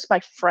liked, or just my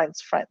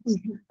friends,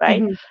 Mhm,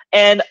 right? mhm.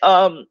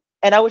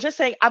 And I was just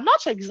saying, I'm not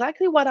sure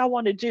exactly what I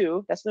want to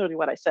do. That's literally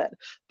what I said,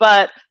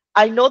 but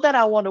I know that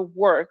I want to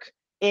work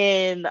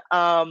in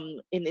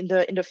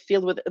the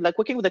field with like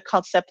working with the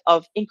concept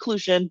of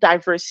inclusion,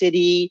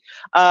 diversity,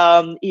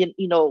 in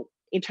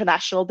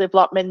international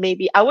development.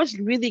 Maybe I was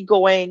really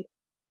going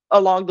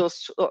along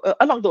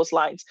those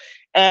lines,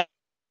 and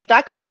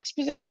that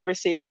specific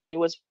conversation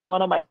was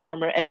one of my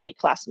former MBA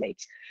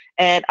classmates,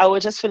 and I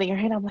was just feeling her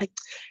hand. I'm like,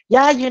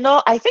 yeah,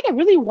 I think I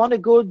really want to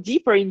go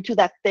deeper into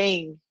that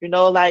thing,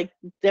 like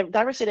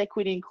diversity,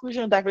 equity,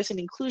 inclusion,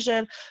 diversity,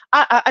 inclusion.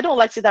 I don't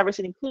like to say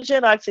diversity,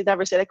 inclusion. I like to say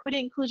diversity, equity,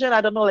 inclusion. I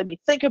don't know. Let me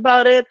think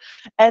about it.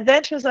 And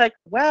then she was like,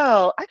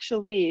 well,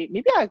 actually,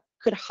 maybe I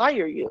could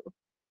hire you.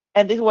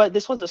 And this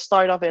was the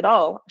start of it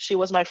all. She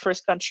was my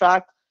first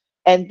contract,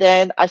 and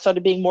then I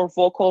started being more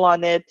vocal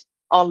on it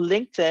on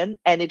LinkedIn,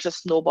 and it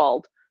just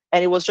snowballed.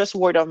 And it was just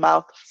word of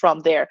mouth from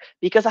there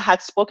because I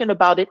had spoken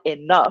about it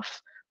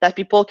enough that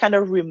people kind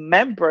of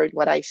remembered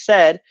what I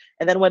said.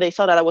 And then when they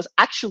saw that I was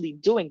actually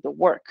doing the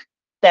work,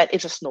 that it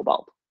just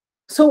snowballed.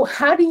 So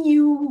how do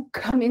you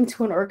come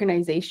into an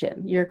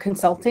organization? You're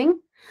consulting.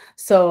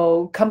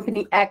 So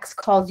company X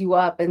calls you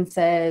up and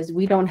says,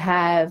 we don't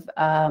have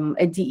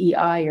a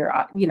DEI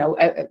or,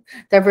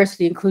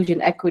 diversity,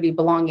 inclusion, equity,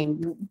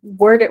 belonging,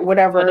 word it,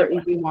 whatever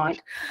you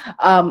want,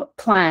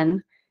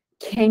 plan.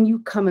 Can you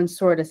come and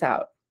sort us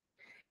out?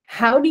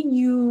 How do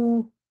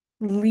you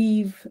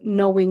leave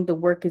knowing the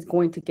work is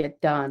going to get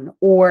done?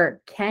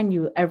 Or can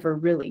you ever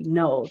really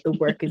know the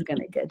work is going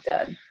to get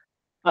done?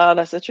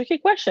 That's a tricky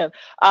question.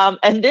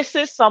 And this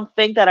is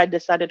something that I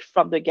decided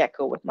from the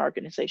get-go with my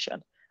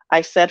organization.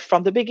 I said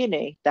from the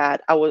beginning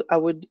that I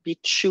would be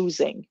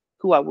choosing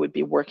who I would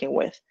be working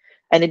with.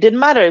 And it didn't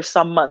matter if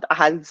some month I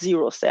had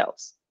 0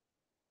 sales.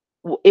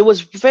 It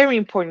was very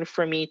important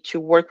for me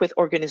to work with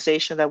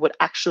organizations that would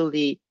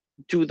actually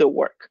do the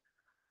work.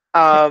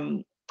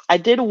 I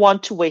didn't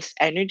want to waste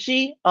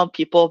energy on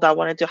people that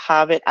wanted to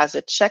have it as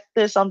a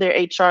checklist on their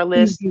HR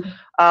list,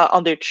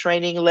 on their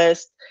training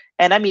list.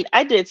 And I mean,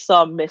 I did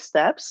some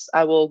missteps.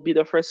 I will be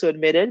the first to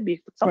admit it.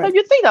 Because sometimes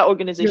you think that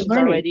organizations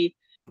are ready,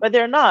 but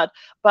they're not.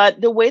 But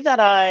the way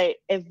that I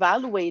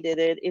evaluated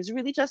it is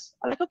really just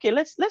like, okay,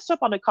 let's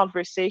jump on a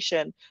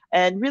conversation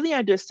and really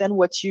understand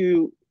what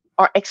you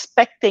are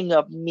expecting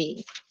of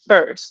me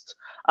first.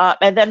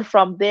 And then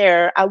from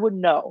there, I would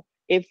know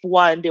if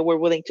one, they were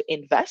willing to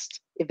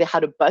invest, if they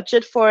had a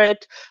budget for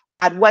it,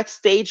 at what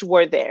stage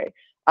were they?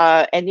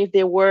 And if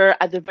they were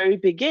at the very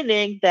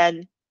beginning,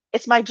 then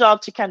it's my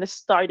job to kind of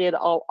start it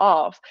all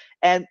off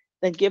and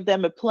then give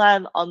them a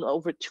plan on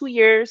over 2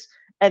 years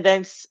and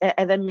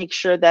then make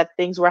sure that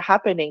things were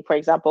happening, for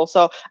example.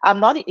 So I'm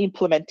not in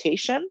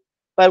implementation,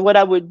 but what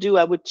I would do,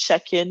 I would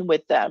check in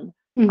with them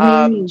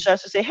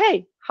just to say,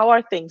 hey, how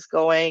are things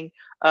going?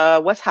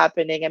 What's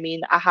happening? I mean,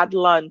 I had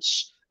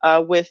lunch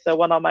with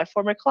one of my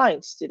former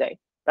clients today,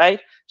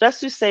 right?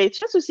 Just to see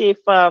if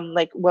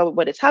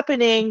what is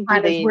happening.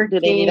 Do they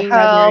need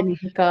help? Any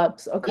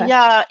hiccups? Okay.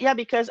 Yeah,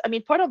 because I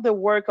mean, part of the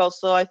work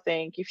also, I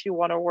think, if you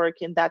want to work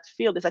in that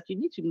field, is that you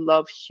need to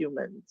love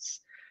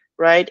humans,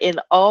 right? In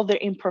all their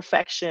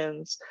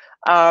imperfections,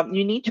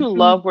 you need to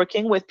love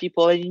working with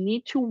people, and you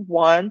need to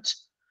want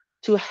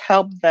to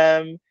help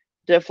them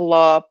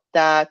develop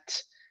that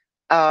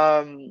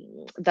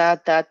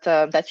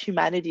that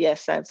humanity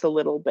essence a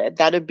little bit,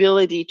 that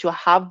ability to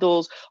have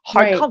those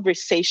hard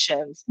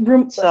conversations.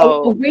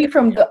 So away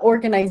from the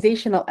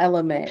organizational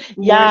element,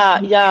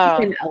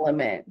 human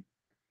element.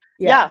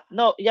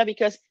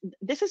 Because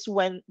this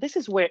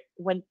is where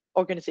when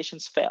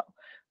organizations fail.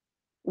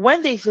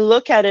 When they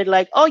look at it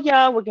like, oh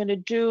yeah, we're going to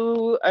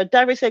do a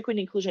diversity,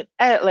 equity, inclusion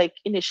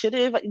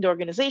initiative in the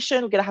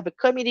organization. We're going to have a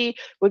committee.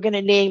 We're going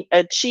to name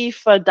a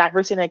chief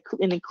diversity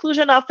and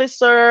inclusion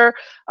officer.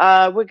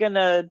 We're going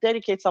to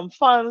dedicate some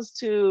funds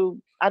to,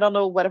 I don't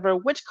know,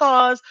 which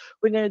cause.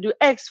 We're going to do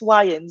X,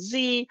 Y, and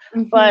Z.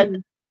 But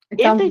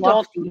if they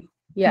don't,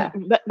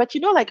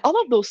 but all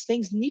of those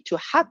things need to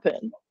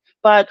happen.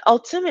 But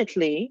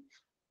ultimately,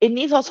 it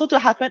needs also to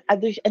happen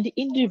at the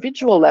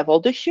individual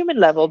level, the human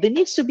level. There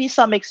needs to be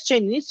some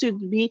exchange. It needs to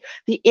be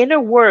the inner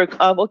work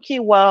of, okay,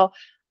 well,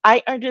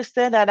 I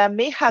understand that I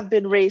may have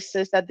been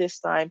racist at this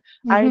time.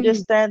 I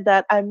understand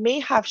that I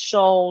may have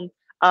shown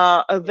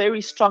a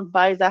very strong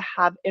bias that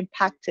have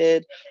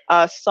impacted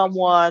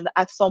someone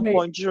at some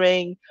point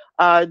during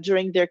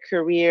their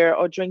career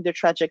or during their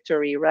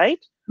trajectory, right?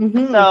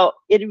 So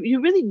you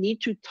really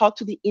need to talk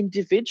to the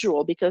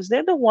individual because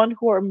they're the one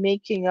who are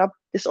making up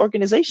this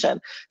organization.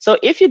 So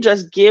if you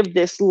just give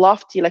this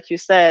lofty, like you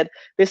said,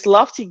 this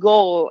lofty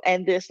goal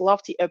and this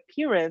lofty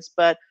appearance,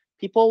 but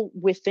people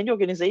within the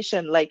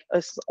organization,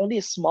 only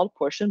a small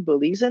portion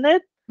believes in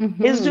it,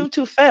 is doomed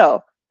to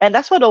fail. And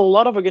that's what a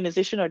lot of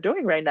organizations are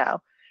doing right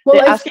now. Well,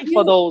 they're asking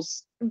for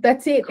those.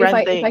 That's it. If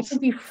I can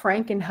be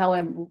frank in how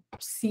I'm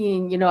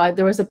seeing,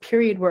 there was a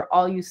period where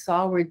all you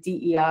saw were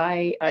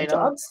DEI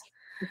jobs.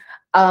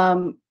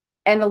 And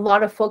a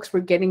lot of folks were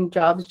getting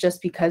jobs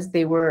just because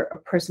they were a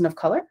person of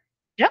color.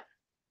 Yeah.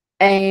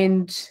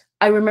 And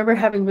I remember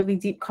having really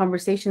deep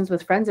conversations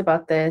with friends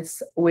about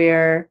this,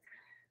 where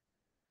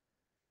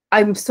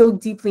I'm so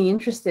deeply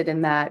interested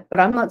in that, but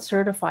I'm not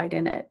certified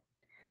in it.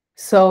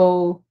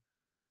 So,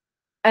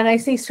 and I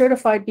say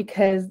certified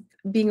because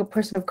being a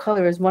person of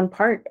color is one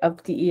part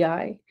of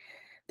DEI.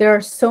 there are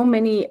so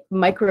many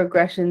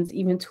microaggressions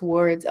even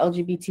towards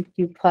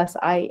LGBTQ plus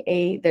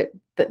IA that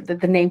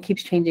the name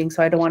keeps changing,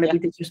 so I don't want to be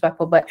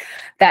disrespectful, but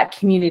that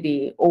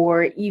community,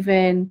 or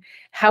even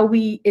how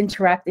we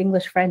interact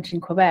English, French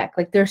in Quebec.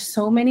 Like there's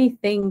so many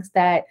things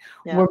that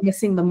we're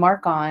missing the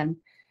mark on,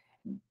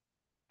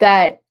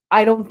 that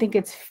I don't think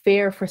it's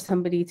fair for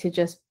somebody to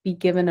just be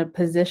given a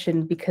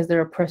position because they're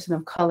a person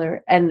of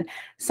color. And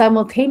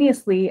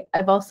simultaneously,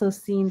 I've also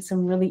seen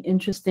some really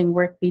interesting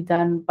work be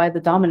done by the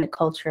dominant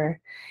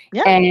culture.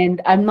 Yeah.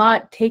 And I'm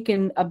not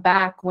taken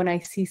aback when I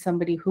see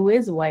somebody who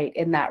is white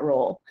in that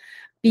role,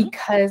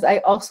 because I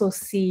also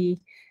see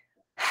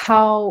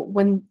how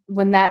when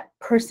that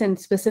person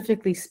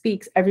specifically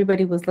speaks,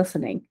 everybody was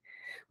listening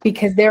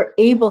because they're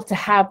able to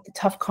have the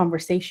tough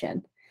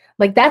conversation.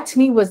 Like that to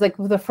me was like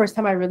the first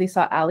time I really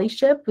saw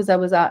allyship, was I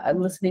was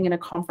listening in a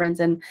conference,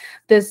 and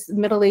this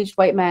middle-aged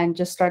white man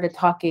just started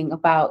talking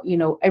about, you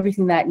know,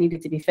 everything that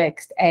needed to be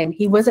fixed. And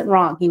he wasn't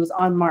wrong. He was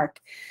on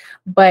mark,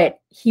 but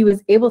he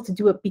was able to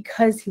do it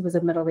because he was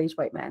a middle-aged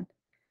white man.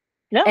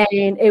 Yeah.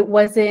 And it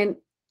wasn't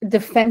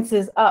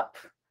defenses up,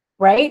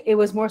 right? It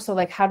was more so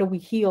like, how do we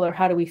heal or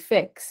how do we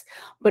fix?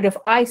 But if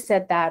I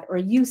said that or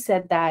you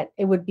said that,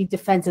 it would be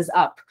defenses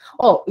up.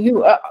 Oh,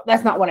 you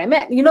that's not what I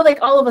meant. You know, like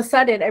all of a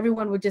sudden,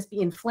 everyone would just be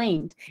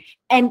inflamed.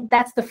 And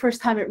that's the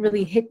first time it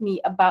really hit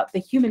me about the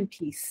human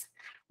piece,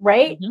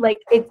 right? Mm-hmm. Like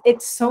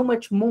it's so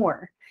much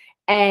more.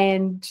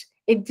 And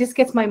it just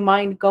gets my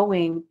mind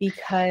going,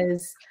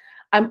 because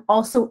I'm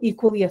also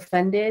equally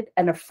offended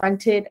and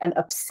affronted and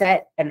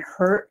upset and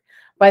hurt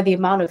by the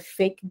amount of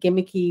fake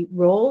gimmicky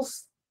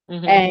roles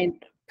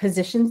and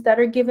positions that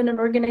are given in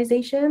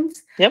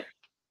organizations. Yep.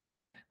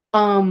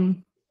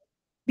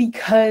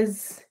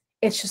 Because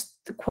it's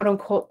just the quote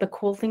unquote the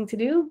cool thing to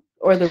do,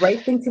 or the right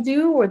thing to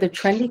do, or the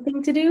trendy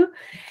thing to do.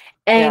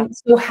 And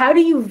so how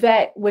do you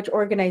vet which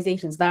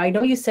organizations? Now, I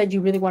know you said you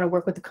really want to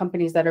work with the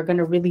companies that are going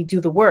to really do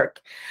the work,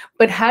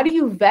 but how do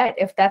you vet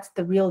if that's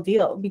the real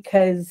deal?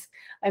 Because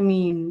I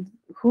mean,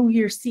 who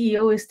your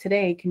CEO is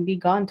today can be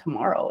gone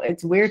tomorrow.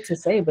 It's weird to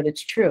say, but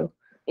it's true.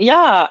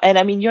 Yeah, and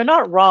I mean, you're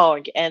not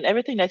wrong. And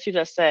everything that you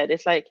just said,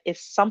 it's like,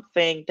 it's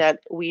something that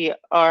we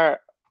are,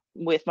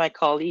 with my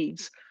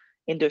colleagues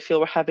in the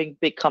field, we're having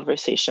big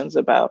conversations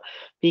about.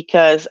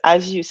 Because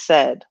as you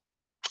said,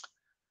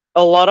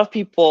 a lot of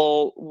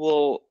people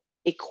will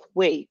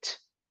equate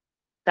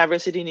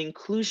diversity and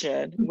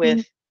inclusion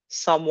with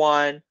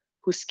someone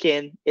whose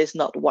skin is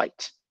not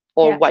white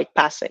or white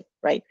passing,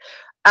 right?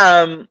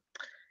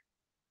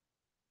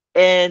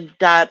 And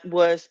that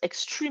was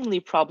extremely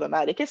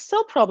problematic. It's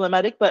still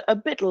problematic, but a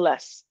bit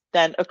less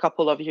than a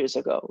couple of years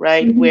ago,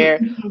 right? Where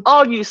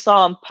all you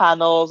saw on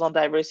panels on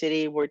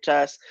diversity were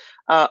just,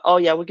 oh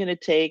yeah, we're gonna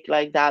take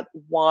like that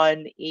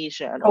one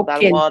Asian or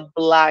that one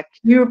Black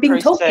You're being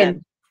person.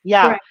 Token.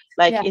 Yeah, correct.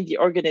 Like in the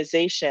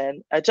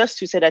organization, just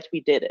to say that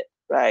we did it,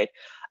 right?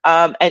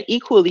 And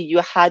equally, you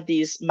had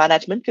these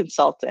management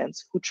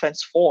consultants who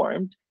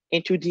transformed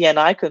into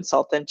D&I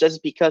consultant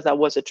just because that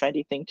was a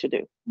trendy thing to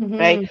do,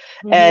 right?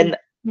 And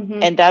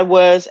that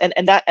was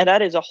and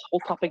that is a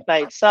whole topic by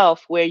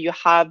itself, where you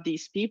have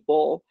these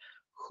people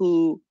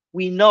who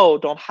we know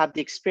don't have the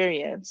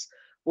experience,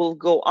 will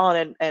go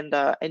on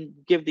and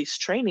give these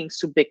trainings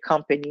to big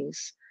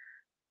companies,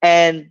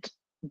 and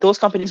those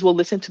companies will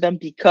listen to them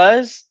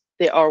because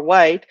they are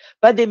white,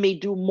 but they may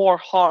do more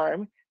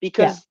harm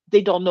because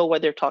they don't know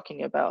what they're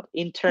talking about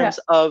in terms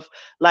of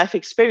life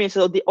experience,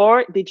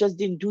 or they just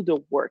didn't do the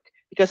work.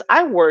 Because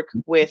I work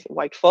with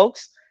white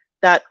folks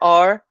that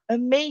are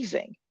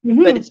amazing,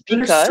 but it's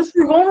because they're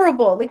super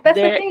vulnerable. Like that's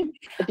the thing.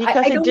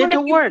 Because they did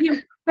the work.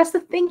 That's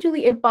the thing,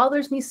 Julie. It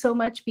bothers me so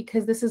much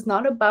because this is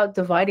not about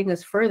dividing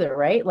us further,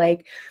 right?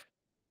 Like,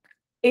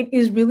 it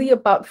is really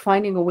about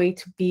finding a way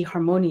to be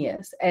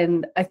harmonious.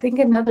 And I think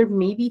another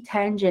maybe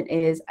tangent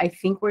is, I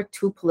think we're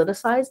too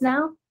politicized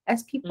now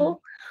as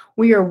people.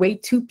 We are way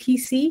too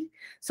PC.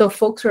 So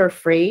folks are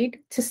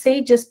afraid to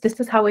say just, this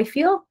is how I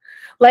feel.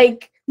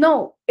 Like,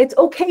 no, it's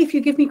okay if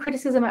you give me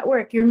criticism at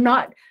work. You're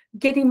not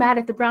getting mad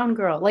at the brown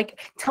girl. Like,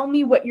 tell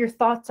me what your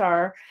thoughts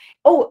are.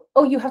 Oh,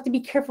 you have to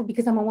be careful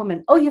because I'm a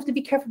woman. Oh, you have to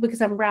be careful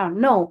because I'm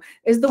brown. No,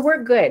 is the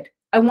work good?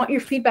 I want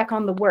your feedback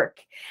on the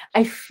work.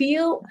 I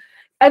feel,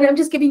 and I'm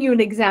just giving you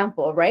an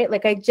example, right?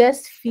 Like, I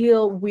just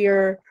feel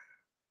we're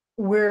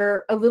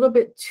a little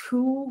bit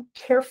too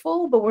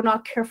careful, but we're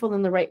not careful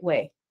in the right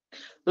way.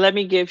 Let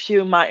me give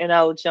you my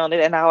analogy on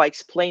it and how I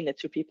explain it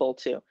to people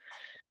too.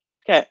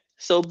 Okay,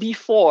 so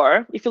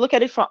before, if you look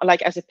at it from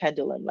like as a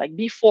pendulum, like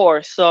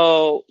before,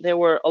 so there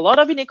were a lot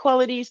of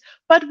inequalities,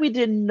 but we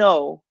didn't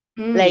know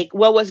like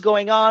what was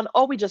going on,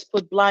 or we just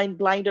put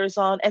blinders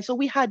on, and so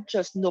we had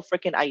just no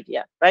freaking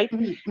idea, right?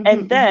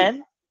 And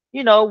then,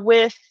 you know,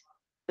 with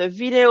the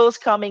videos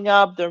coming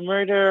up, the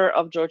murder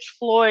of George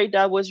Floyd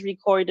that was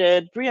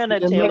recorded, Breonna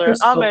Taylor,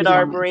 Ahmaud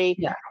Arbery,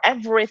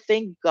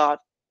 everything got,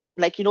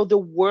 like, you know, the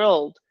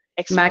world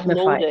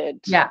exploded.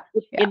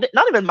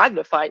 Not even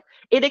magnified.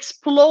 It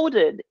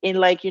exploded in,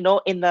 like, you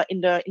know, in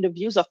the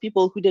views of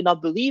people who did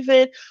not believe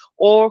it,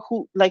 or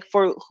who, like,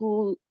 for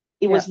who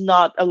it Yeah. was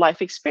not a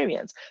life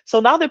experience. So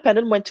now the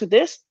pendulum went to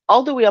this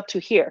all the way up to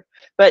here.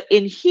 But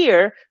in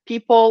here,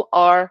 people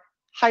are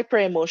hyper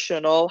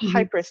emotional, Mhm.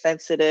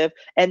 hypersensitive,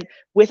 and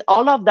with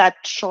all of that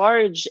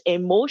charged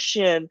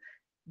emotion,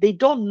 they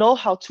don't know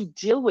how to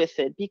deal with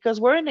it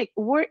because we're in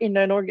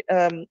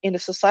a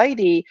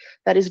society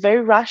that is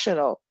very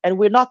rational, and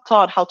we're not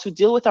taught how to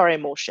deal with our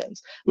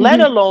emotions, let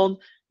Mhm. alone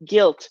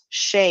guilt,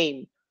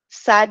 shame,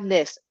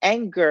 sadness,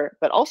 anger,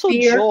 but also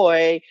Fear.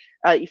 joy,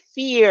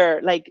 fear,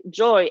 like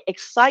joy,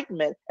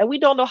 excitement. And we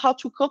don't know how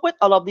to cope with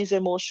all of these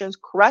emotions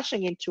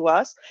crashing into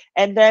us.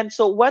 And then,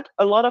 so what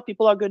a lot of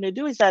people are going to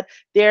do is that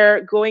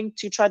they're going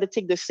to try to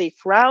take the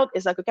safe route.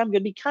 It's like, okay, I'm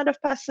going to be kind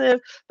of passive,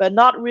 but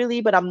not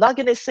really, but I'm not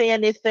going to say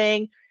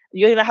anything.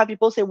 You're going to have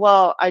people say,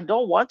 well, I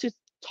don't want to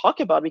talk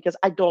about it because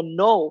I don't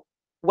know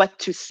what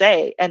to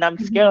say and I'm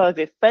scared Mhm. of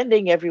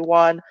offending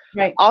everyone.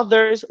 Right.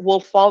 Others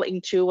will fall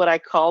into what I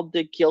call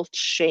the guilt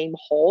shame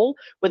hole,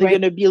 where they're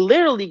going Right. to be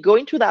literally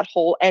going to that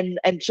hole and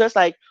just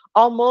like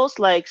almost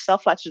like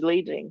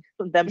self-flagellating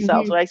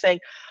themselves, Mhm. like saying,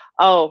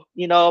 oh,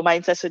 my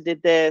ancestor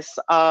did this,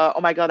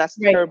 oh my god, that's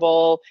Right.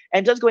 terrible,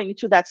 and just going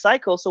into that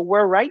cycle. So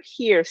we're right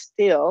here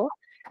still,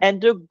 and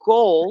the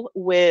goal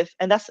with,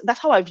 and that's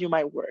how I view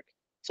my work.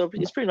 So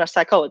it's pretty much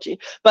psychology,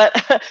 but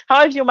how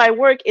I view my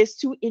work is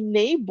to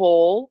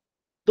enable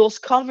those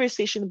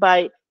conversations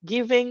by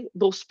giving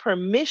those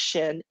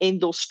permission in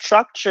those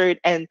structured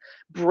and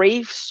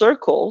brave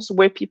circles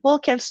where people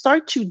can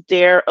start to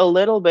dare a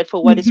little bit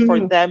for what is for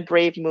Mhm. them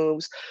brave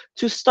moves,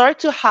 to start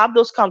to have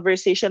those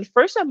conversations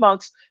first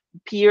amongst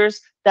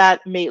peers that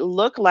may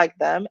look like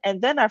them,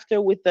 and then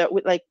after with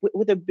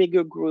a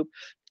bigger group,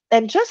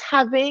 and just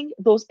having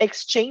those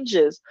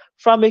exchanges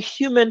from a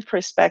human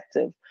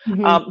perspective.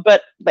 Mhm.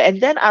 But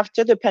and then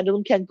after, the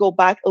pendulum can go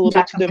back a little bit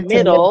Back to up the into the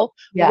middle. middle,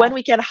 Yeah. when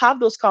we can have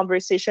those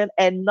conversations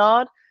and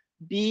not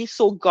be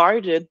so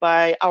guarded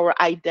by our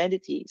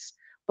identities.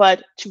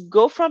 But to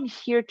go from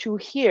here to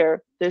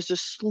here, there's a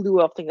slew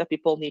of things that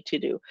people need to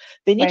do.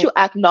 They need to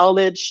Right.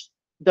 acknowledge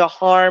the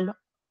harm,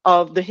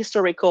 of the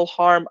historical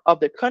harm of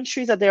the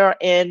countries that they are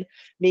in,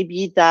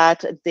 maybe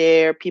that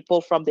their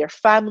people from their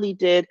family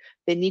did.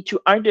 They need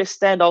to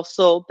understand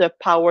also the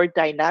power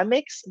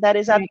dynamics that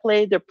is at Right.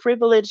 play, the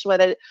privilege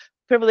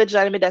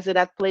dynamic that's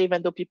at play,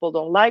 even though people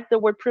don't like the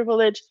word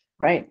privilege.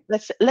 Right.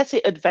 Let's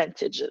say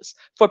advantages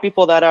for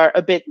people that are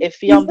a bit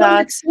iffy You on know,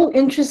 that. it's so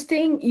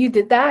interesting you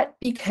did that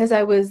because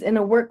I was in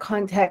a work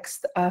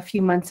context a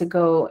few months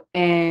ago,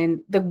 and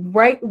the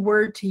right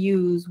word to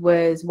use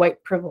was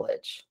white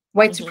privilege,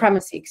 white Hmm.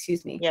 supremacy,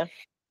 excuse me. Yeah.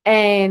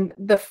 And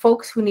the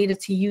folks who needed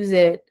to use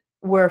it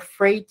were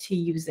afraid to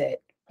use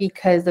it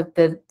because of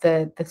the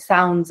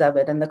sounds of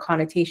it and the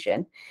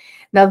connotation.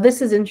 Now,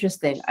 this is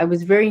interesting. I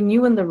was very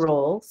new in the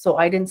role, so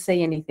I didn't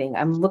say anything.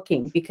 I'm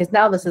looking because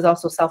now this is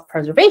also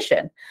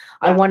self-preservation.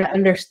 I Yeah. want to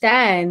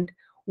understand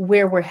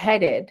where we're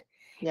headed.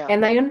 Yeah.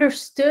 And I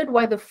understood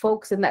why the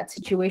folks in that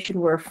situation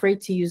were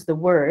afraid to use the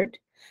word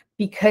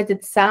because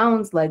it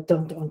sounds like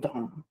dum dum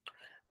dum.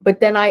 But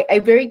then I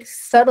very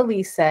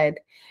subtly said,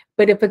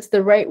 but if it's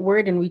the right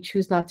word and we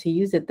choose not to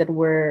use it, then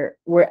we're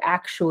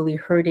actually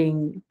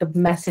hurting the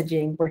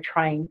messaging we're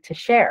trying to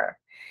share.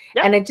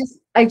 Yeah. And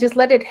I just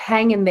let it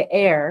hang in the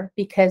air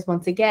because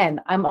once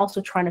again, I'm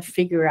also trying to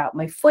figure out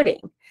my footing.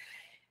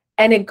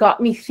 And it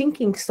got me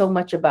thinking so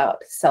much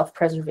about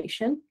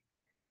self-preservation,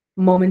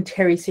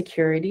 momentary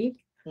security,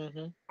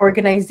 Hmm.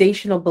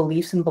 organizational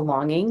beliefs and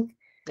belonging,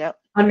 Yeah.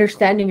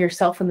 understanding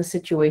yourself in the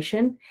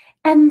situation,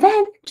 and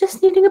then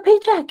just needing a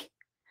paycheck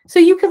so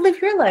you can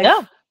live your Yeah.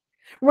 life,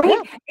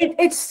 right? Yeah.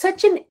 It's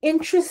such an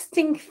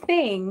interesting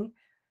thing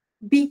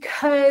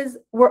because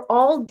we're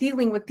all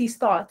dealing with these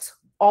thoughts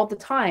all the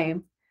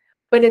time,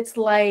 but it's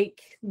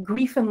like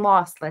grief and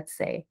loss, let's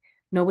say.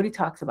 Nobody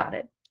talks about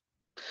it.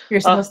 You're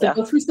Oh, supposed to yeah.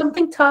 go through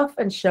something tough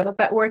and show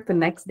up at work the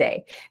next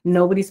day.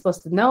 Nobody's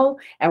supposed to know,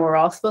 and we're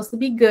all supposed to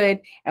be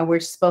good, and we're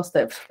supposed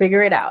to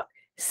figure it out.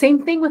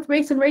 Same thing with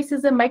race and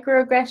racism,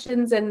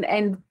 microaggressions,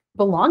 and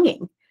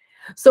belonging.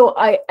 So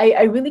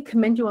I really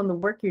commend you on the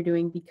work you're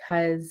doing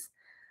because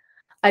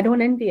I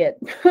don't envy it.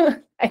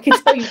 I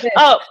can tell you this.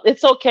 Oh,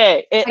 it's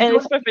okay, I and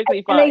it's don't, perfectly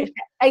and fine.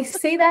 I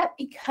say that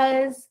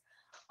because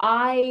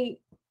I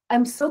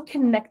I'm so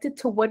connected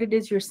to what it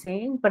is you're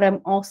saying, but I'm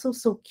also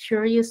so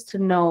curious to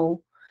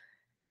know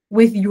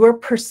with your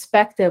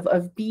perspective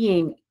of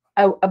being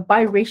a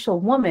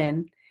biracial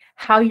woman,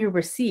 how you're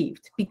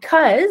received.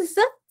 Because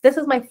this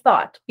is my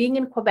thought, being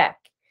in Quebec,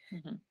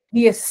 Mhm.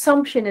 the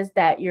assumption is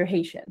that you're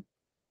Haitian.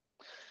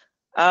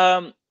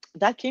 Um,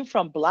 that came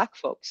from Black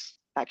folks,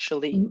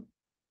 actually,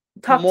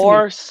 Talk to me.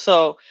 more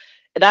so.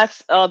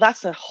 That's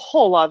a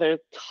whole other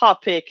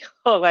topic.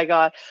 Oh my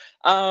God.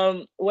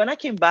 When I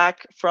came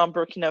back from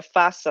Burkina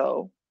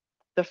Faso,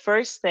 the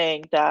first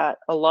thing that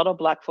a lot of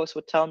Black folks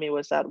would tell me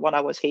was that when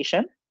I was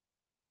Haitian,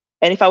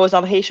 and if I was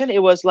not Haitian,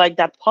 it was like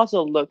that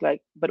puzzle look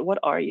like, but what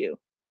are you?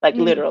 Like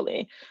Mm,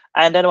 literally.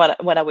 And then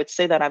when I would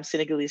say that I'm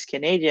Senegalese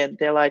Canadian,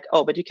 they're like,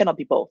 oh, but you cannot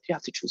be both. You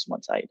have to choose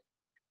one side.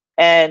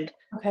 And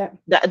okay.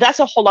 that's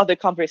a whole other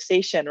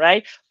conversation,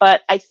 right?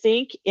 But I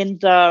think in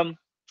the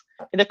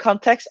in the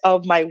context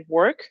of my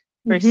work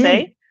per Mm-hmm.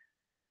 se,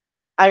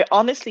 I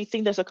honestly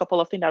think there's a couple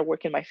of things that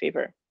work in my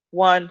favor.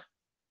 One,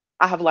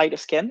 I have lighter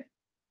skin,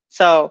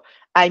 so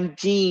I'm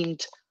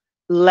deemed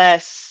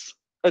less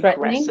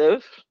Threatening.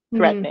 aggressive, Mm-hmm.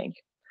 threatening.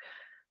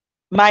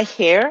 My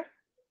hair,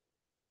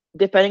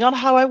 depending on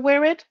how I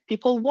wear it,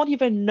 people won't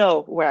even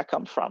know where I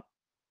come from,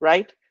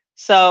 right?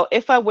 So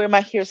if I wear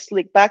my hair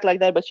slicked back like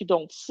that, but you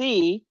don't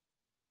see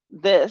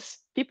this,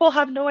 people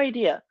have no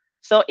idea.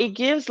 So it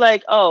gives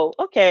like, oh,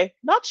 okay,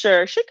 not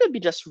sure. She could be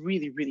just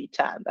really, really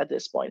tan at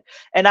this point.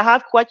 And I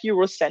have quite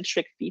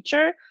Eurocentric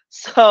feature.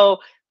 So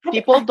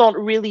people don't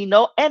really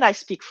know. And I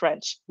speak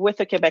French with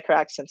a Quebecer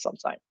accent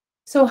sometimes.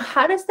 So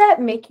how does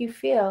that make you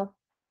feel?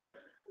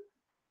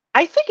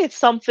 I think it's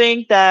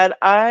something that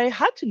I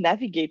had to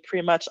navigate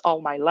pretty much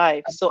all my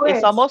life. Of So it's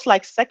course. almost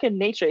like second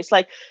nature. It's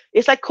like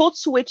code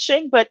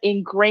switching, but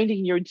ingrained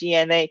in your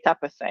DNA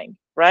type of thing,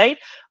 right?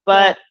 Yeah.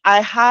 But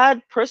I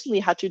had personally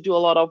had to do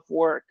a lot of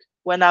work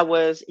when I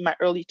was in my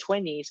early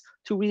 20s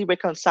to really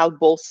reconcile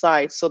both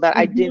sides so that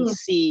I didn't Mm-hmm.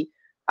 see,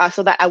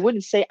 so that I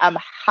wouldn't say I'm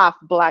half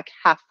black,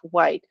 half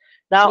white.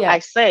 Now Yeah. I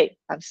say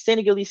I'm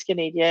Senegalese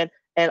Canadian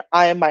and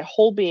I am my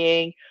whole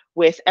being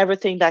with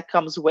everything that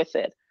comes with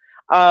it.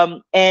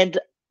 And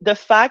the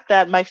fact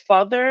that my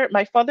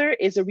father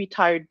is a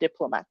retired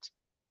diplomat.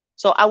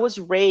 So I was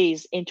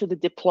raised into the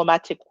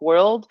diplomatic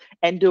world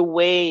and the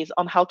ways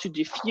on how to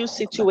diffuse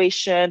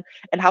situation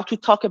and how to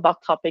talk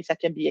about topics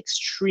that can be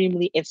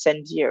extremely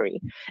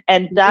incendiary.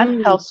 And that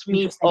Mm, helps me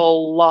a interesting.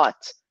 lot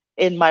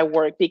in my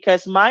work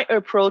because my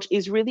approach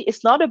is really,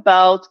 it's not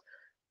about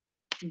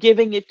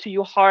giving it to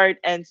you hard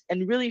and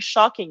really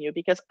shocking you,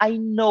 because I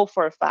know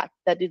for a fact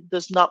that it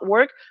does not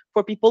work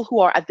for people who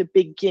are at the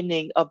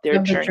beginning of their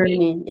Of the journey.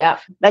 journey. Yeah.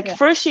 Like Yeah.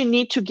 first you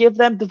need to give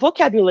them the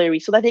vocabulary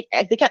so that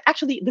they can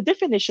actually the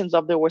definitions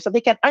of the words, so they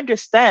can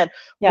understand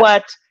Yeah.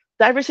 what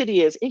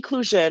diversity is,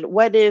 inclusion,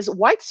 what is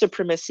white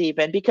supremacy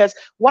even, because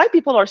why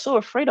people are so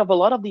afraid of a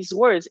lot of these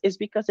words is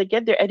because they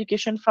get their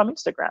education from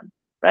Instagram,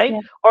 right?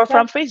 Yeah. Or Yeah.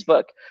 from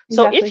Facebook.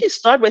 So if Exactly. you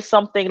start with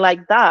something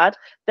like that,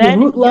 The then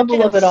root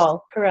level of it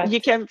all. you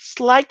Correct. can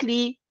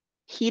slightly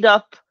heat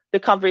up the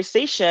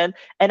conversation,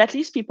 and at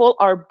least people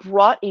are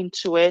brought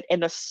into it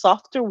in a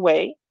softer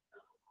way,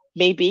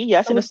 maybe,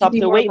 yes, So in a it can be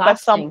softer more way, but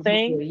lasting,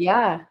 something hopefully.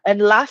 Yeah.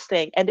 and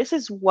lasting. And this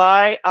is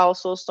why I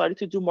also started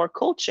to do more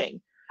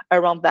coaching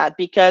around that,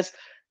 because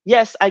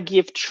yes, I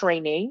give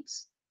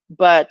trainings,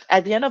 but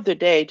at the end of the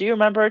day, do you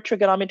remember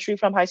trigonometry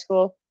from high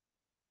school?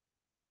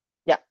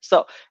 Yeah,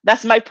 so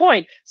that's my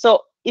point.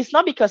 So it's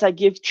not because I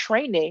give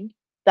training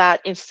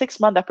that in 6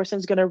 months that person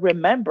is going to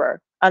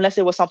remember, unless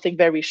it was something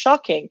very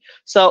shocking.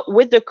 So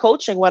with the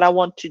coaching, what I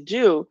want to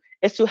do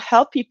is to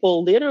help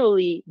people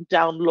literally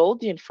download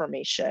the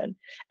information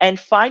and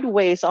find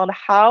ways on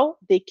how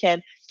they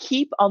can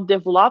keep on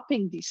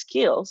developing these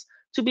skills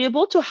to be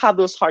able to have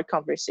those hard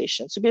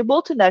conversations, to be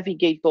able to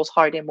navigate those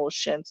hard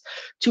emotions,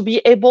 to be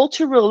able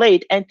to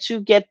relate and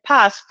to get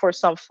past, for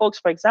some folks,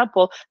 for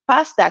example,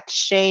 past that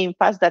shame,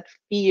 past that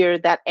fear,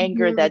 that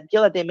anger, Mm-hmm. that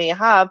guilt that they may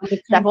have, And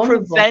become that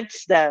vulnerable.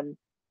 prevents them,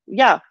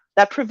 yeah,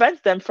 that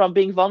prevents them from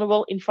being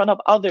vulnerable in front of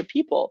other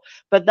people.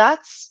 But that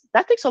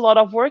takes a lot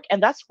of work,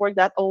 and that's work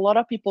that a lot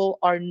of people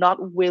are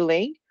not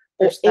willing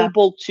They're or stuck.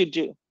 able to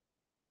do.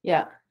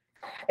 Yeah.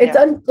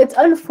 Yeah. It's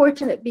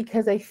unfortunate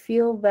because I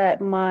feel that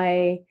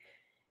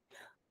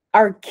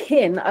our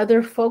kin,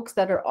 other folks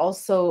that are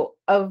also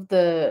of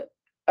the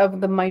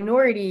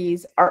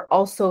minorities are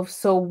also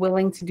so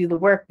willing to do the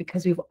work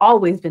because we've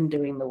always been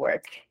doing the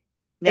work.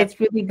 Yeah. It's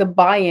really the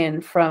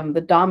buy-in from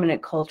the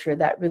dominant culture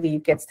that really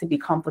gets to be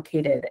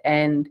complicated,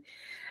 and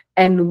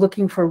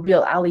looking for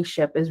real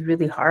allyship is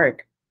really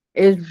hard.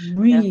 It is Yeah.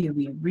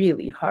 really,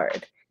 really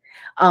hard.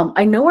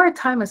 I know our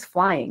time is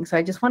flying, so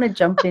I just want to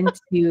jump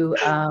into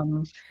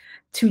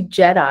to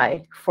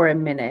Jedi for a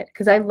minute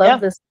because I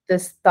love Yeah.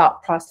 this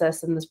thought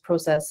process and this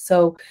process.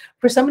 So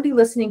for somebody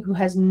listening who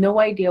has no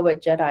idea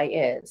what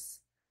Jedi is,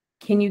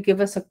 can you give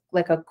us a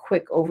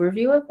quick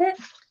overview of it?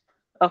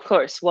 Of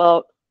course.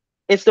 Well,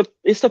 it's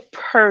the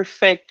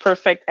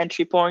perfect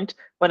entry point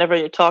whenever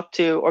you talk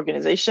to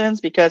organizations,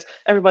 because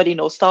everybody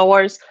knows Star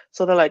Wars,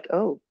 so they're like,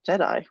 "Oh,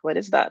 Jedi, what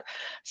is that?"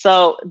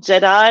 So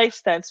Jedi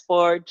stands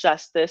for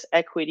Justice,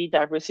 Equity,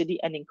 Diversity,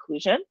 and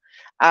Inclusion.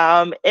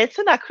 It's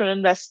an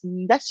acronym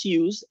that's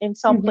used in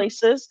some Mhm.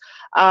 places.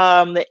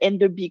 In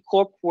the B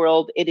Corp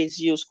world, it is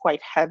used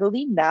quite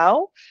heavily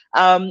now.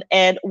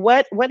 And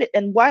why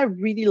I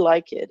really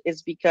like it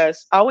is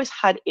because I always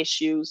had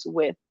issues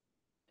with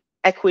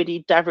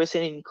equity,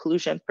 diversity, and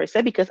inclusion per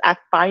se, because I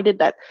find it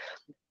that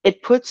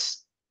it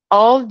puts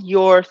all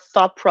your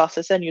thought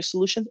process and your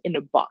solutions in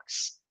a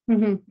box.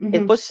 Mhm.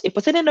 It Mhm.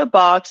 puts it in a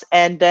box,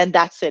 and then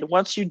that's it.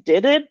 Once you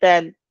did it,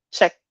 then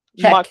check,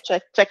 mark,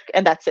 Check. check,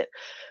 and that's it.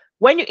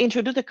 When you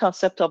introduce the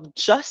concept of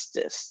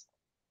justice,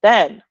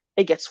 then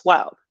it gets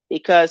wild,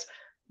 because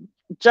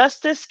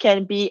justice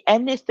can be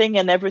anything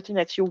and everything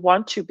that you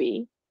want to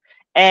be,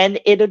 and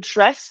it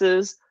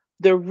addresses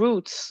the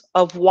roots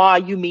of why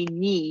you may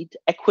need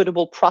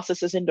equitable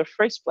processes in the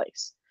first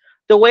place.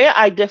 the way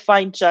I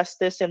define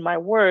justice in my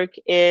work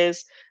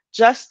is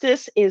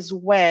justice is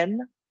when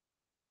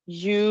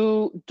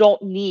you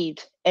don't need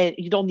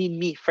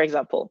me, for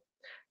example.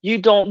 You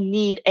don't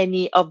need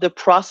any of the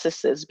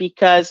processes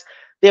because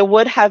there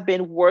would have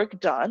been work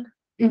done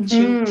to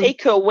Mm-hmm.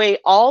 take away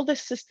all the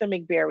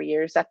systemic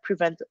barriers that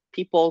prevent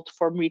people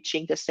from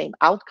reaching the same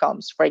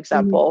outcomes, for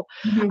example.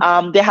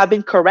 Mm-hmm. There have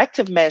been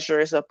corrective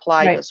measures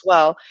applied Right. as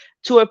well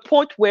to a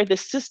point where the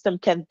system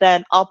can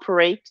then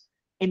operate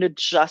in a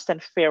just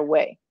and fair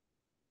way.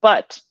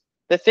 But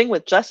the thing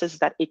with justice is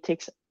that it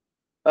takes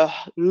a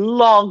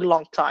long,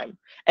 long time.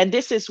 And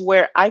this is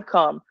where I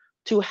come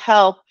to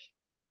help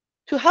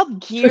gear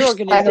Push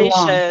that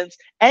along. organizations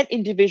and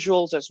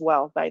individuals as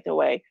well, by the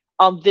way,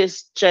 on this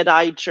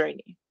Jedi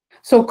journey.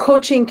 So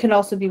coaching can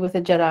also be with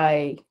a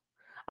Jedi.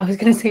 I was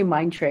gonna say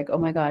mind trick. Oh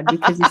my god,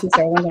 because you should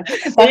say, oh my god.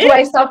 That's See? why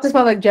I stopped to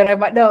smell like Jedi.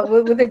 But no,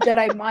 with a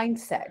Jedi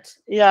mindset.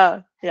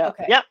 Yeah, yeah,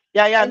 Okay. yeah,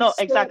 yeah, yeah. And No,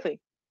 so exactly.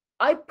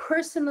 I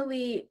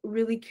personally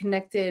really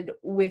connected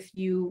with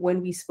you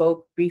when we spoke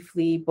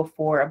briefly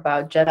before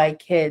about Jedi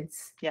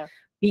Kids Yeah.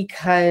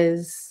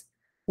 because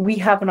we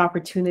have an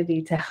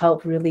opportunity to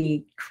help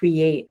really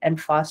create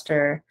and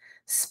foster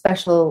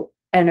special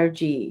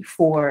energy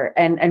for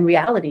and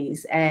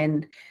realities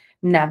and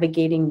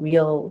navigating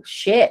real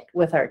shit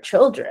with our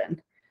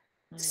children.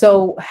 Mm.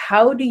 So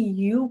how do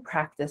you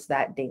practice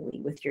that daily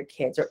with your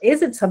kids, or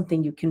is it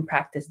something you can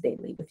practice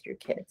daily with your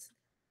kids?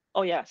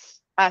 Oh, yes.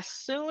 As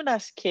soon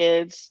as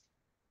kids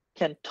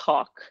can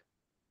talk,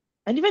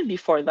 and even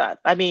before that,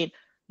 I mean,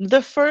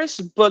 the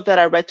first book that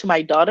I read to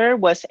my daughter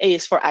was A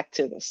is for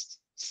Activists.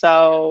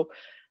 So,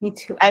 Me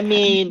too. I I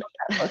mean, love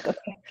that book.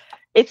 Okay.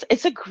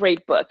 it's a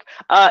great book.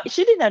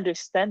 She didn't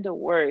understand the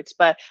words,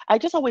 but I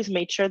just always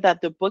made sure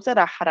that the books that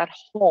I had at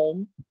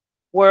home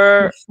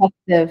were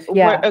Reflective. were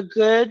Yeah. a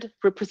good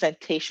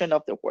representation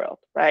of the world,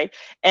 right?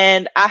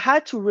 And I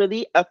had to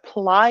really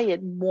apply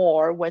it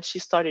more when she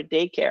started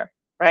daycare,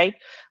 right?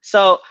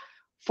 So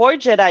for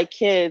Jedi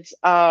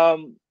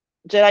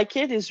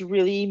Kid is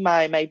really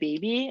my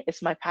baby.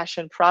 It's my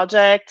passion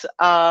project,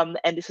 and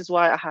this is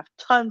why I have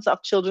tons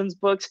of children's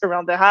books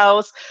around the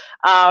house,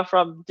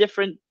 from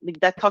different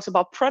that talks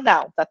about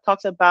pronouns, that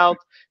talks about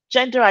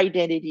gender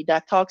identity,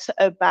 that talks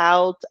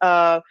about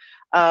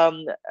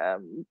um,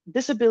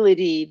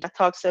 disability, that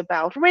talks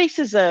about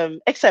racism,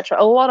 etc.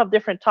 A lot of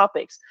different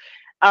topics.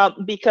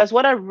 Because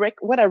what I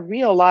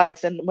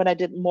realized, and when I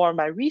did more of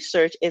my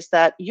research, is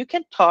that you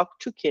can talk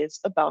to kids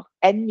about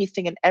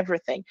anything and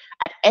everything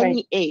at Right.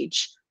 any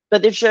age,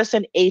 but there's just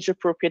an age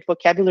appropriate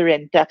vocabulary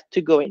and depth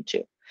to go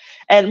into.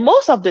 And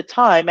most of the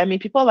time, I mean,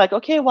 people are like,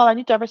 okay, well, I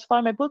need to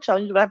diversify my bookshelf.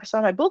 I need to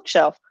diversify my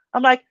bookshelf.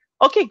 I'm like,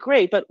 okay,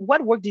 great, but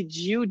what work did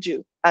you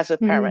do as a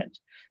Hmm. parent?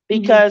 Hmm.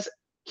 Because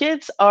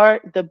kids are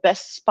the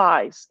best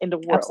spies in the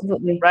world,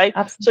 Absolutely. right? So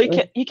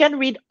Absolutely. you can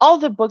read all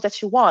the books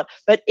that you want,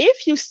 but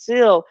if you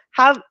still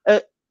have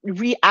a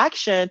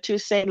reaction to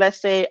saying,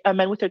 let's say, a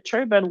man with a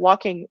turban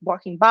walking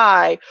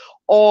by,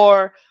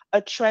 or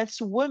a trans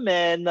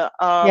woman,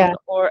 Yeah.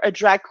 or a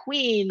drag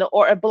queen,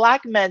 or a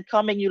black man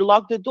coming, you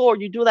lock the door,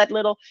 you do that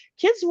little,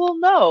 kids will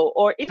know.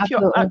 Or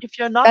Absolutely. if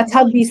you're not That's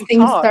how willing these to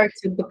things talk. start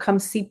to become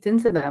seeped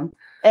into them.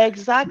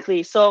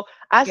 Exactly. So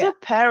as Yeah. a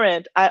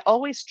parent, I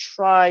always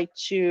try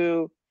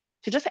to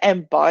just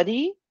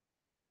embody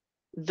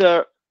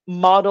the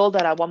model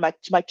that I want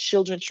my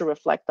children to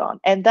reflect on.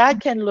 And that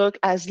can look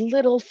as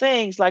little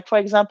things. Like, for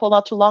example,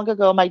 not too long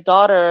ago, my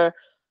daughter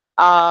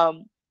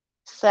um,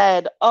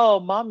 said, "Oh,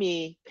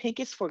 mommy, pink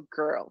is for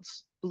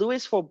girls, blue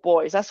is for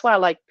boys. That's why I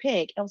like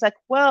pink." I was like,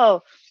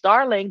 "Well,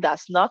 darling,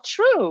 that's not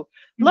true.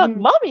 Look,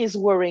 Hmm. mommy is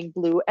wearing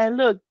blue, and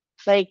look,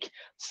 like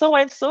so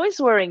and so is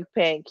wearing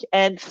pink,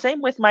 and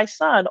same with my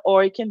son."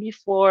 Or it can be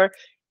for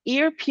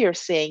ear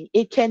piercing.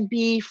 It can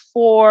be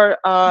for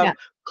Yeah.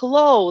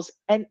 clothes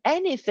and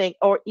anything,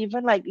 or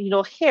even like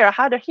hair. I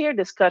had a hair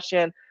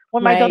discussion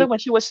with my daughter Right. when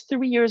she was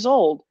 3 years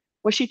old,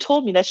 where she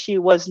told me that she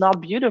was not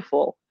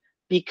beautiful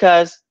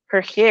because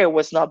her hair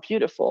was not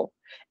beautiful.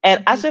 And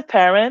Hmm. as a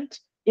parent,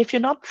 if you're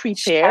not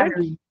prepared,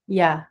 Shattering.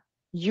 Yeah.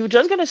 you're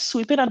just going to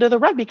sweep it under the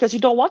rug because you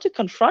don't want to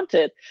confront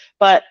it.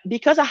 But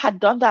because I had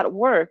done that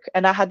work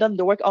and I had done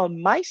the work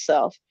on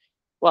myself,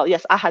 well,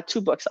 yes, I had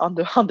two books on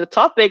the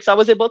topics. I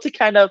was able to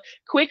kind of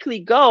quickly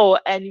go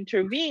and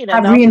intervene. And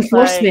Have now she's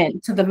like,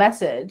 reinforcement to the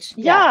message.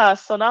 Yeah. yeah.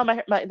 So now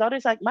my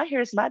daughter's like, my hair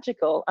is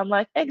magical. I'm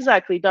like,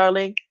 exactly,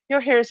 darling,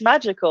 your hair is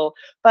magical.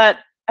 But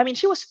I mean,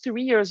 she was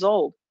 3 years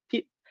old.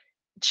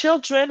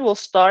 Children will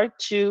start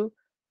to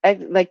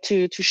like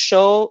to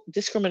show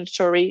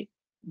discriminatory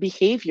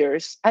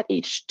behaviors at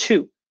age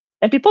 2,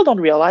 and people don't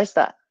realize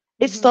that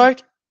it Hmm.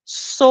 starts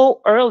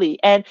so early.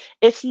 And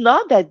it's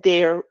not that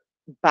they're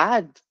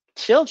bad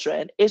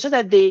children, it's just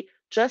that they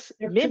just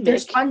They're mimic.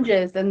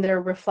 sponges and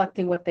they're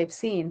reflecting what they've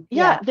seen.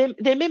 Yeah, Yeah.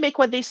 they mimic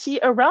what they see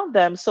around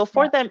them. So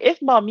for Yeah. them,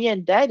 if mommy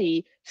and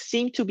daddy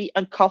seem to be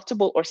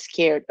uncomfortable or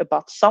scared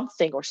about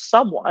something or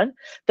someone,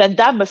 then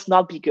that must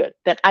not be good.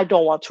 Then I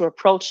don't want to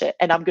approach it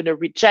and I'm going to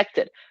reject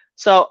it.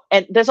 So,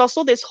 and there's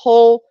also this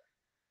whole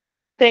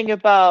thing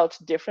about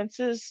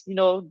differences,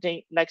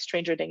 like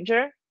stranger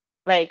danger,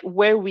 like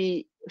where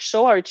we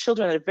show our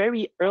children at a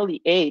very early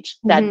age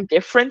that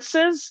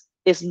differences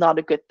is not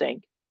a good thing.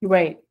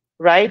 Right.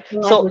 Right.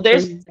 Like what you're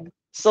saying.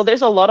 So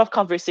there's a lot of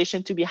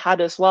conversation to be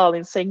had as well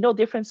in saying no,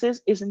 differences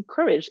is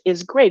encouraged,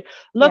 is great.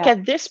 Look Yeah.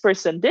 at this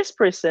person, this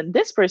person,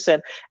 this person.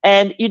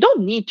 And you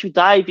don't need to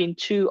dive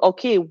into,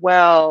 okay,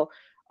 well,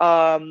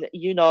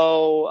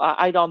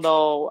 I don't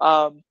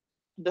know,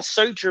 the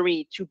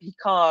surgery to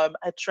become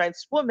a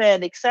trans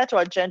woman,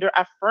 etc., gender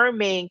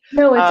affirming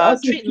No, it's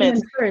also treatments.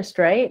 human first,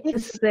 right? This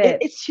It's is it.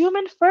 it's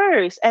human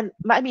first. And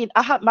I mean,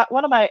 I have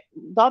one of my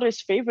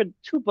daughter's favorite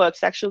two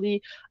books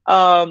actually,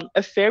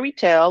 a fairy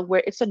tale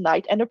where it's a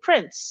knight and a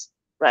prince,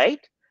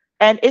 right?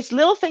 And it's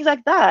little things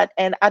like that.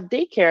 And at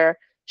daycare,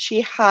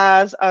 she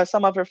has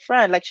some of her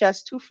friends, like she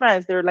has two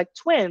friends, they're like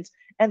twins,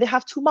 and they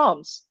have two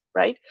moms,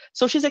 right?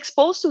 So she's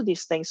exposed to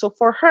these things. So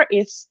for her,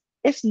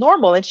 it's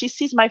normal. And she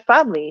sees my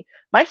family.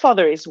 My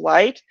father is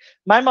white.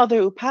 My mother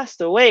who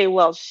passed away,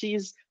 well,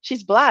 she's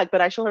black,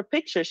 but I show her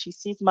pictures. She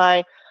sees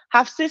my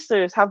half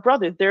sisters, half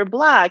brothers, they're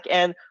black.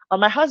 And on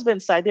my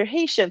husband's side, they're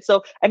Haitian.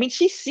 So, I mean,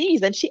 she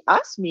sees and she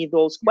asks me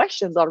those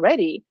questions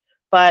already.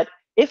 But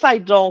if I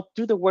don't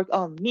do the work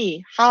on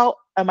me, how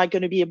am I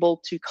going to be able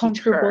to teach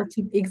Comfortable her?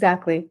 to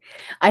exactly.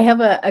 I have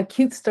a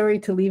cute story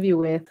to leave you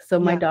with. So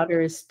my Yeah.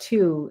 daughter is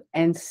 2,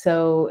 and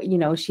so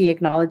she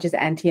acknowledges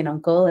auntie and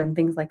uncle and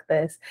things like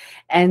this.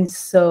 And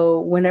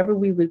so whenever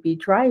we would be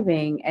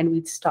driving and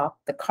we'd stop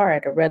the car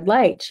at a red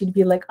light, she'd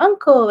be like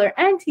uncle or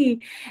auntie,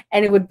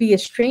 and it would be a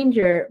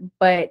stranger,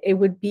 but it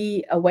would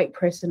be a white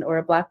person or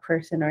a black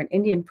person or an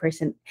Indian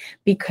person,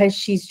 because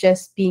she's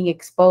just being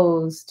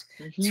exposed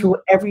to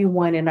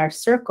everyone in our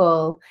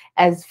circle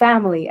as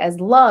family, as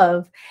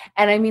love.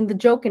 And I mean, the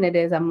joke in it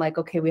is, I'm like,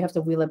 okay, we have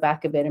to wheel it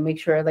back a bit and make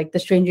sure like the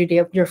stranger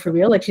danger for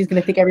real, like she's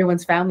going to think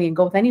everyone's family and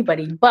go with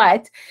anybody.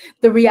 But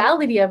the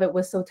reality of it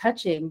was so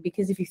touching,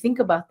 because if you think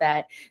about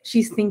that,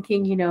 she's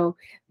thinking,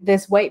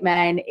 this white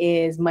man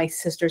is my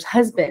sister's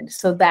husband,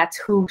 so that's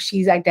who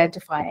she's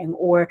identifying.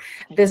 Or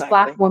this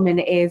black woman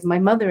is my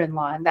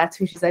mother-in-law, and that's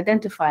who she's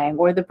identifying.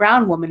 Or the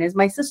brown woman is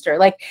my sister.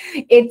 Like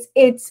it's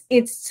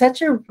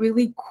such a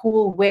really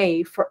cool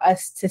way for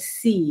us to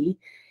see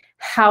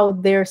how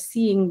they're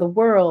seeing the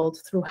world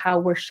through how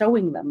we're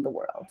showing them the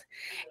world.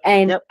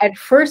 And at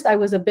first I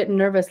was a bit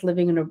nervous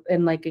living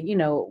in like a,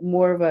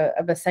 more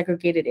of a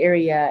segregated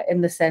area,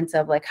 in the sense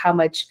of like how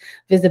much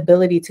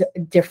visibility to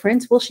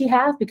difference will she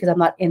have, because I'm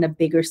not in a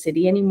bigger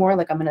city anymore,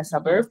 like I'm in a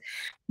suburb.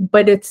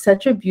 But it's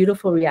such a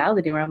beautiful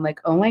reality where I'm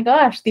like, oh my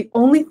gosh, the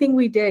only thing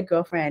we did,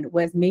 girlfriend,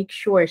 was make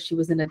sure she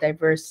was in a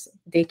diverse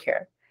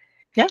daycare.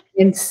 Yeah.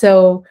 And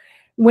so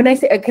when I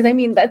say, because I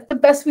mean, that's the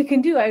best we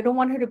can do. I don't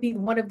want her to be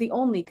one of the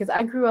only, because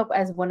I grew up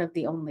as one of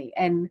the only,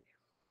 and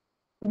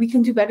we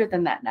can do better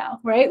than that now,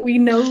 right? We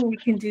know we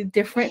can do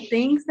different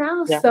things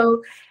now. Yeah.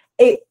 So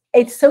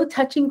it's so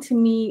touching to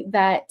me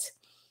that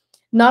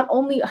not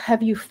only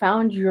have you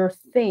found your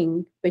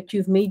thing, but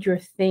you've made your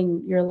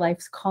thing your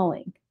life's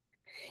calling.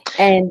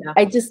 And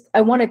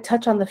I want to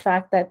touch on the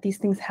fact that these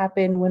things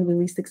happen when we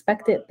least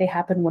expect it. They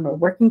happen when we're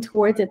working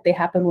towards it. They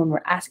happen when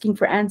we're asking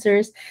for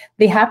answers.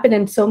 They happen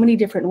in so many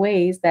different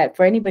ways that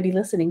for anybody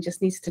listening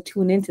just needs to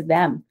tune into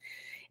them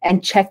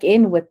and check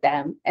in with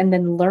them and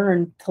then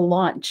learn to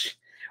launch,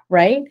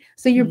 right?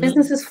 So your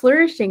business is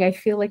flourishing. I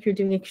feel like you're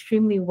doing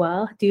extremely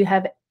well. Do you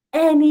have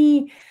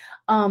any,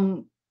 I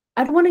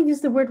don't want to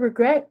use the word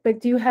regret,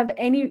 but do you have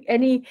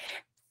any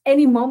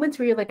moments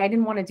where you're like, I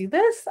didn't want to do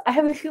this? I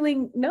have a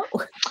feeling no.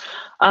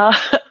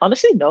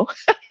 Honestly, no.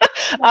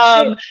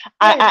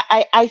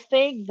 I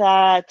think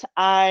that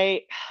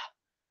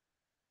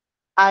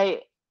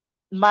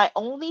my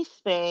only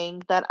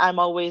thing that I'm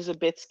always a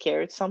bit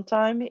scared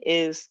sometimes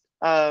is,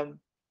 I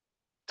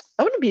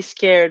wouldn't be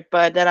scared,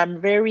 but that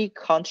I'm very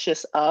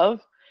conscious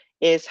of,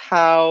 is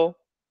how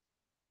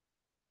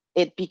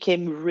it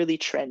became really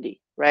trendy,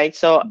 right?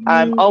 So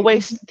I'm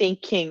always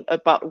thinking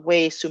about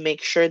ways to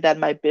make sure that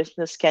my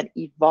business can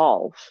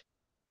evolve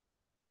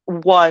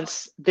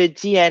once the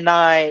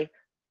D&I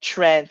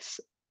trends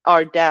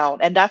are down.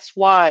 And that's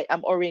why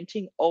I'm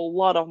orienting a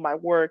lot of my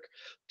work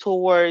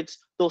towards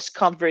those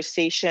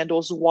conversations,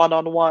 those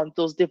one-on-one,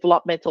 those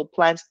developmental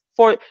plans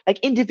for like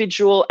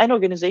individual and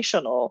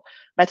organizational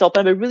mental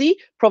plan, but really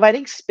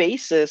providing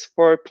spaces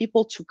for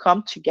people to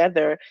come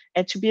together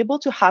and to be able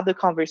to have the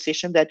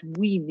conversation that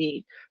we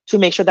need to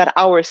make sure that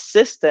our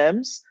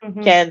systems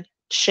can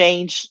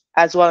change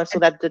as well, and so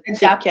that the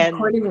tip can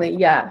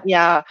accordingly.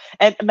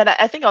 And but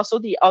I think also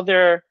the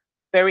other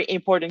very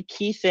important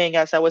key thing,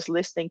 as I was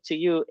listening to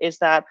you, is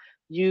that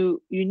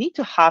you need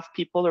to have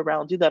people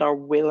around you that are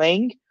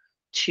willing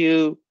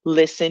to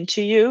listen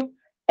to you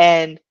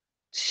and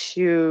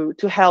to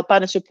help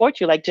out and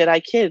support you, like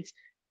Jedi Kids.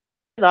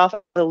 Off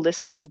the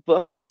list of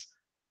books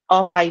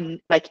on my,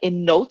 like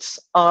in notes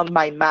on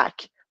my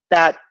Mac,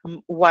 that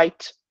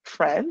white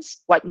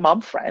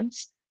mom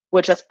friends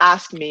would just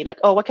ask me, like,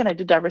 oh, what can I do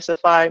to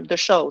diversify the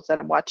shows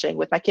that I'm watching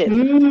with my kids,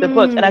 the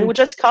books, and I would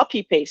just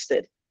copy paste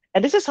it.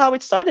 And this is how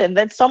it started. And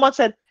then someone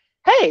said,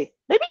 hey,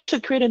 maybe you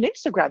should create an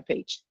Instagram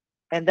page.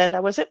 And then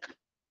that was it.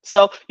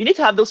 So you need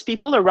to have those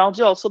people around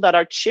you also that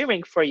are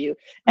cheering for you.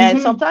 And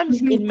Mhm, sometimes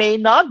it mhm. may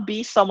not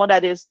be someone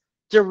that is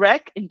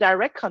in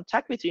direct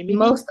contact with you. Maybe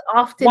Most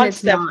often one it's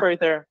step not.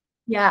 further.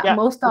 Yeah, Yeah.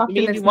 most often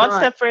Maybe it's one not.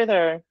 step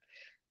further.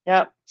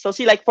 Yeah. So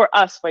see, like for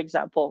us, for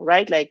example,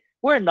 right? Like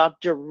we're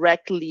not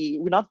direct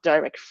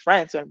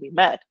friends when we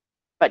met,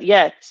 but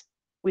yet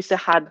we still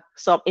had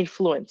some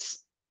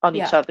influence on each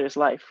Yeah. other's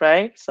life,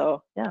 right?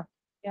 So yeah.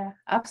 Yeah,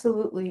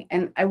 absolutely.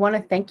 And I want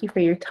to thank you for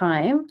your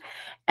time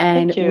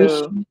and Thank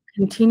wish you. you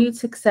continued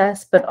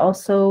success, but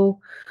also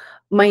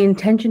my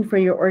intention for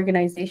your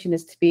organization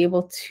is to be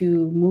able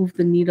to move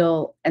the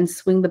needle and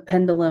swing the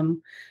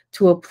pendulum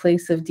to a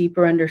place of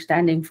deeper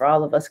understanding for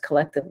all of us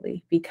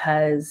collectively,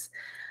 because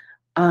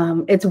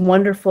it's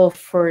wonderful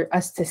for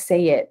us to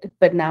say it,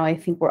 but now I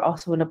think we're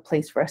also in a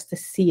place for us to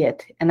see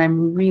it. And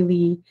I'm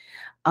really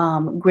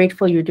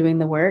grateful you're doing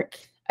the work.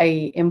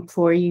 I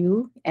implore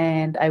you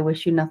and I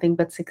wish you nothing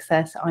but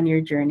success on your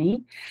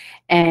journey.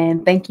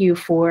 And thank you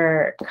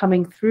for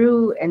coming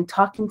through and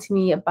talking to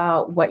me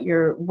about what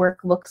your work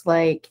looks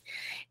like.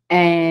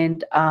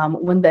 And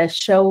when the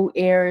show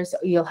airs,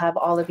 you'll have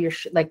all of your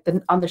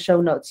on the show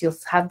notes, you'll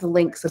have the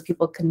link so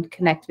people can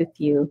connect with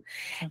you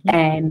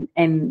Mhm.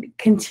 and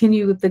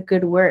continue the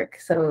good work.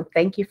 So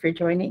thank you for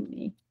joining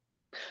me.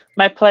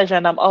 My pleasure,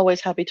 and I'm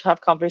always happy to have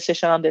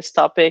conversation on this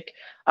topic.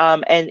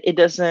 And it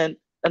doesn't.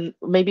 And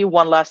maybe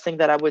one last thing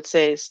that I would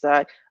say is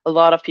that a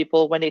lot of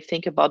people, when they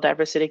think about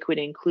diversity,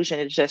 equity, inclusion,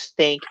 they just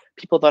think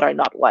people that are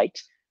not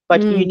white.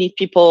 But you Mm, need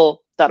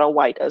people that are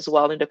white as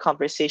well in the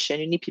conversation.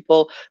 You need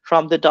people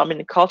from the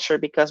dominant culture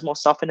because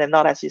most often than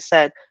not, as you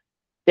said,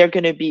 they're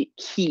going to be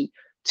key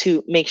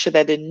to make sure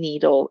that the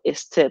needle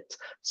is tipped.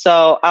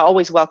 So I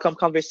always welcome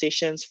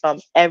conversations from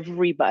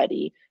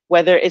everybody,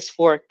 whether it's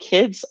for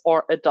kids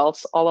or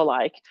adults all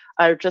alike.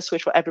 I just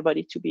wish for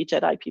everybody to be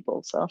Jedi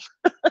people. So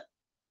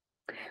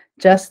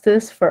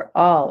justice for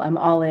all. I'm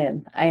all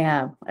in. I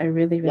am. I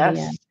really, really am.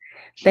 yes,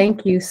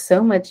 Thank you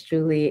so much,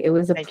 Julie. It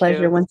was a thank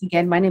pleasure. you. Once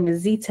again, my name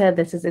is Zita.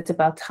 This is It's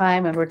About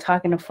Time, and we're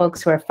talking to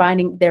folks who are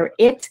finding their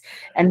it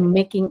and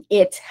making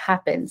it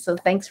happen. So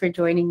thanks for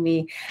joining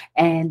me,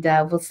 and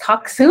we'll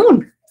talk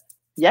soon.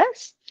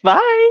 Yes,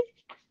 bye.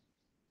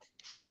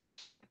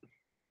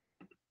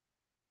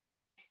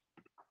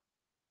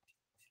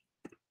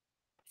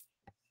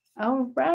 All right.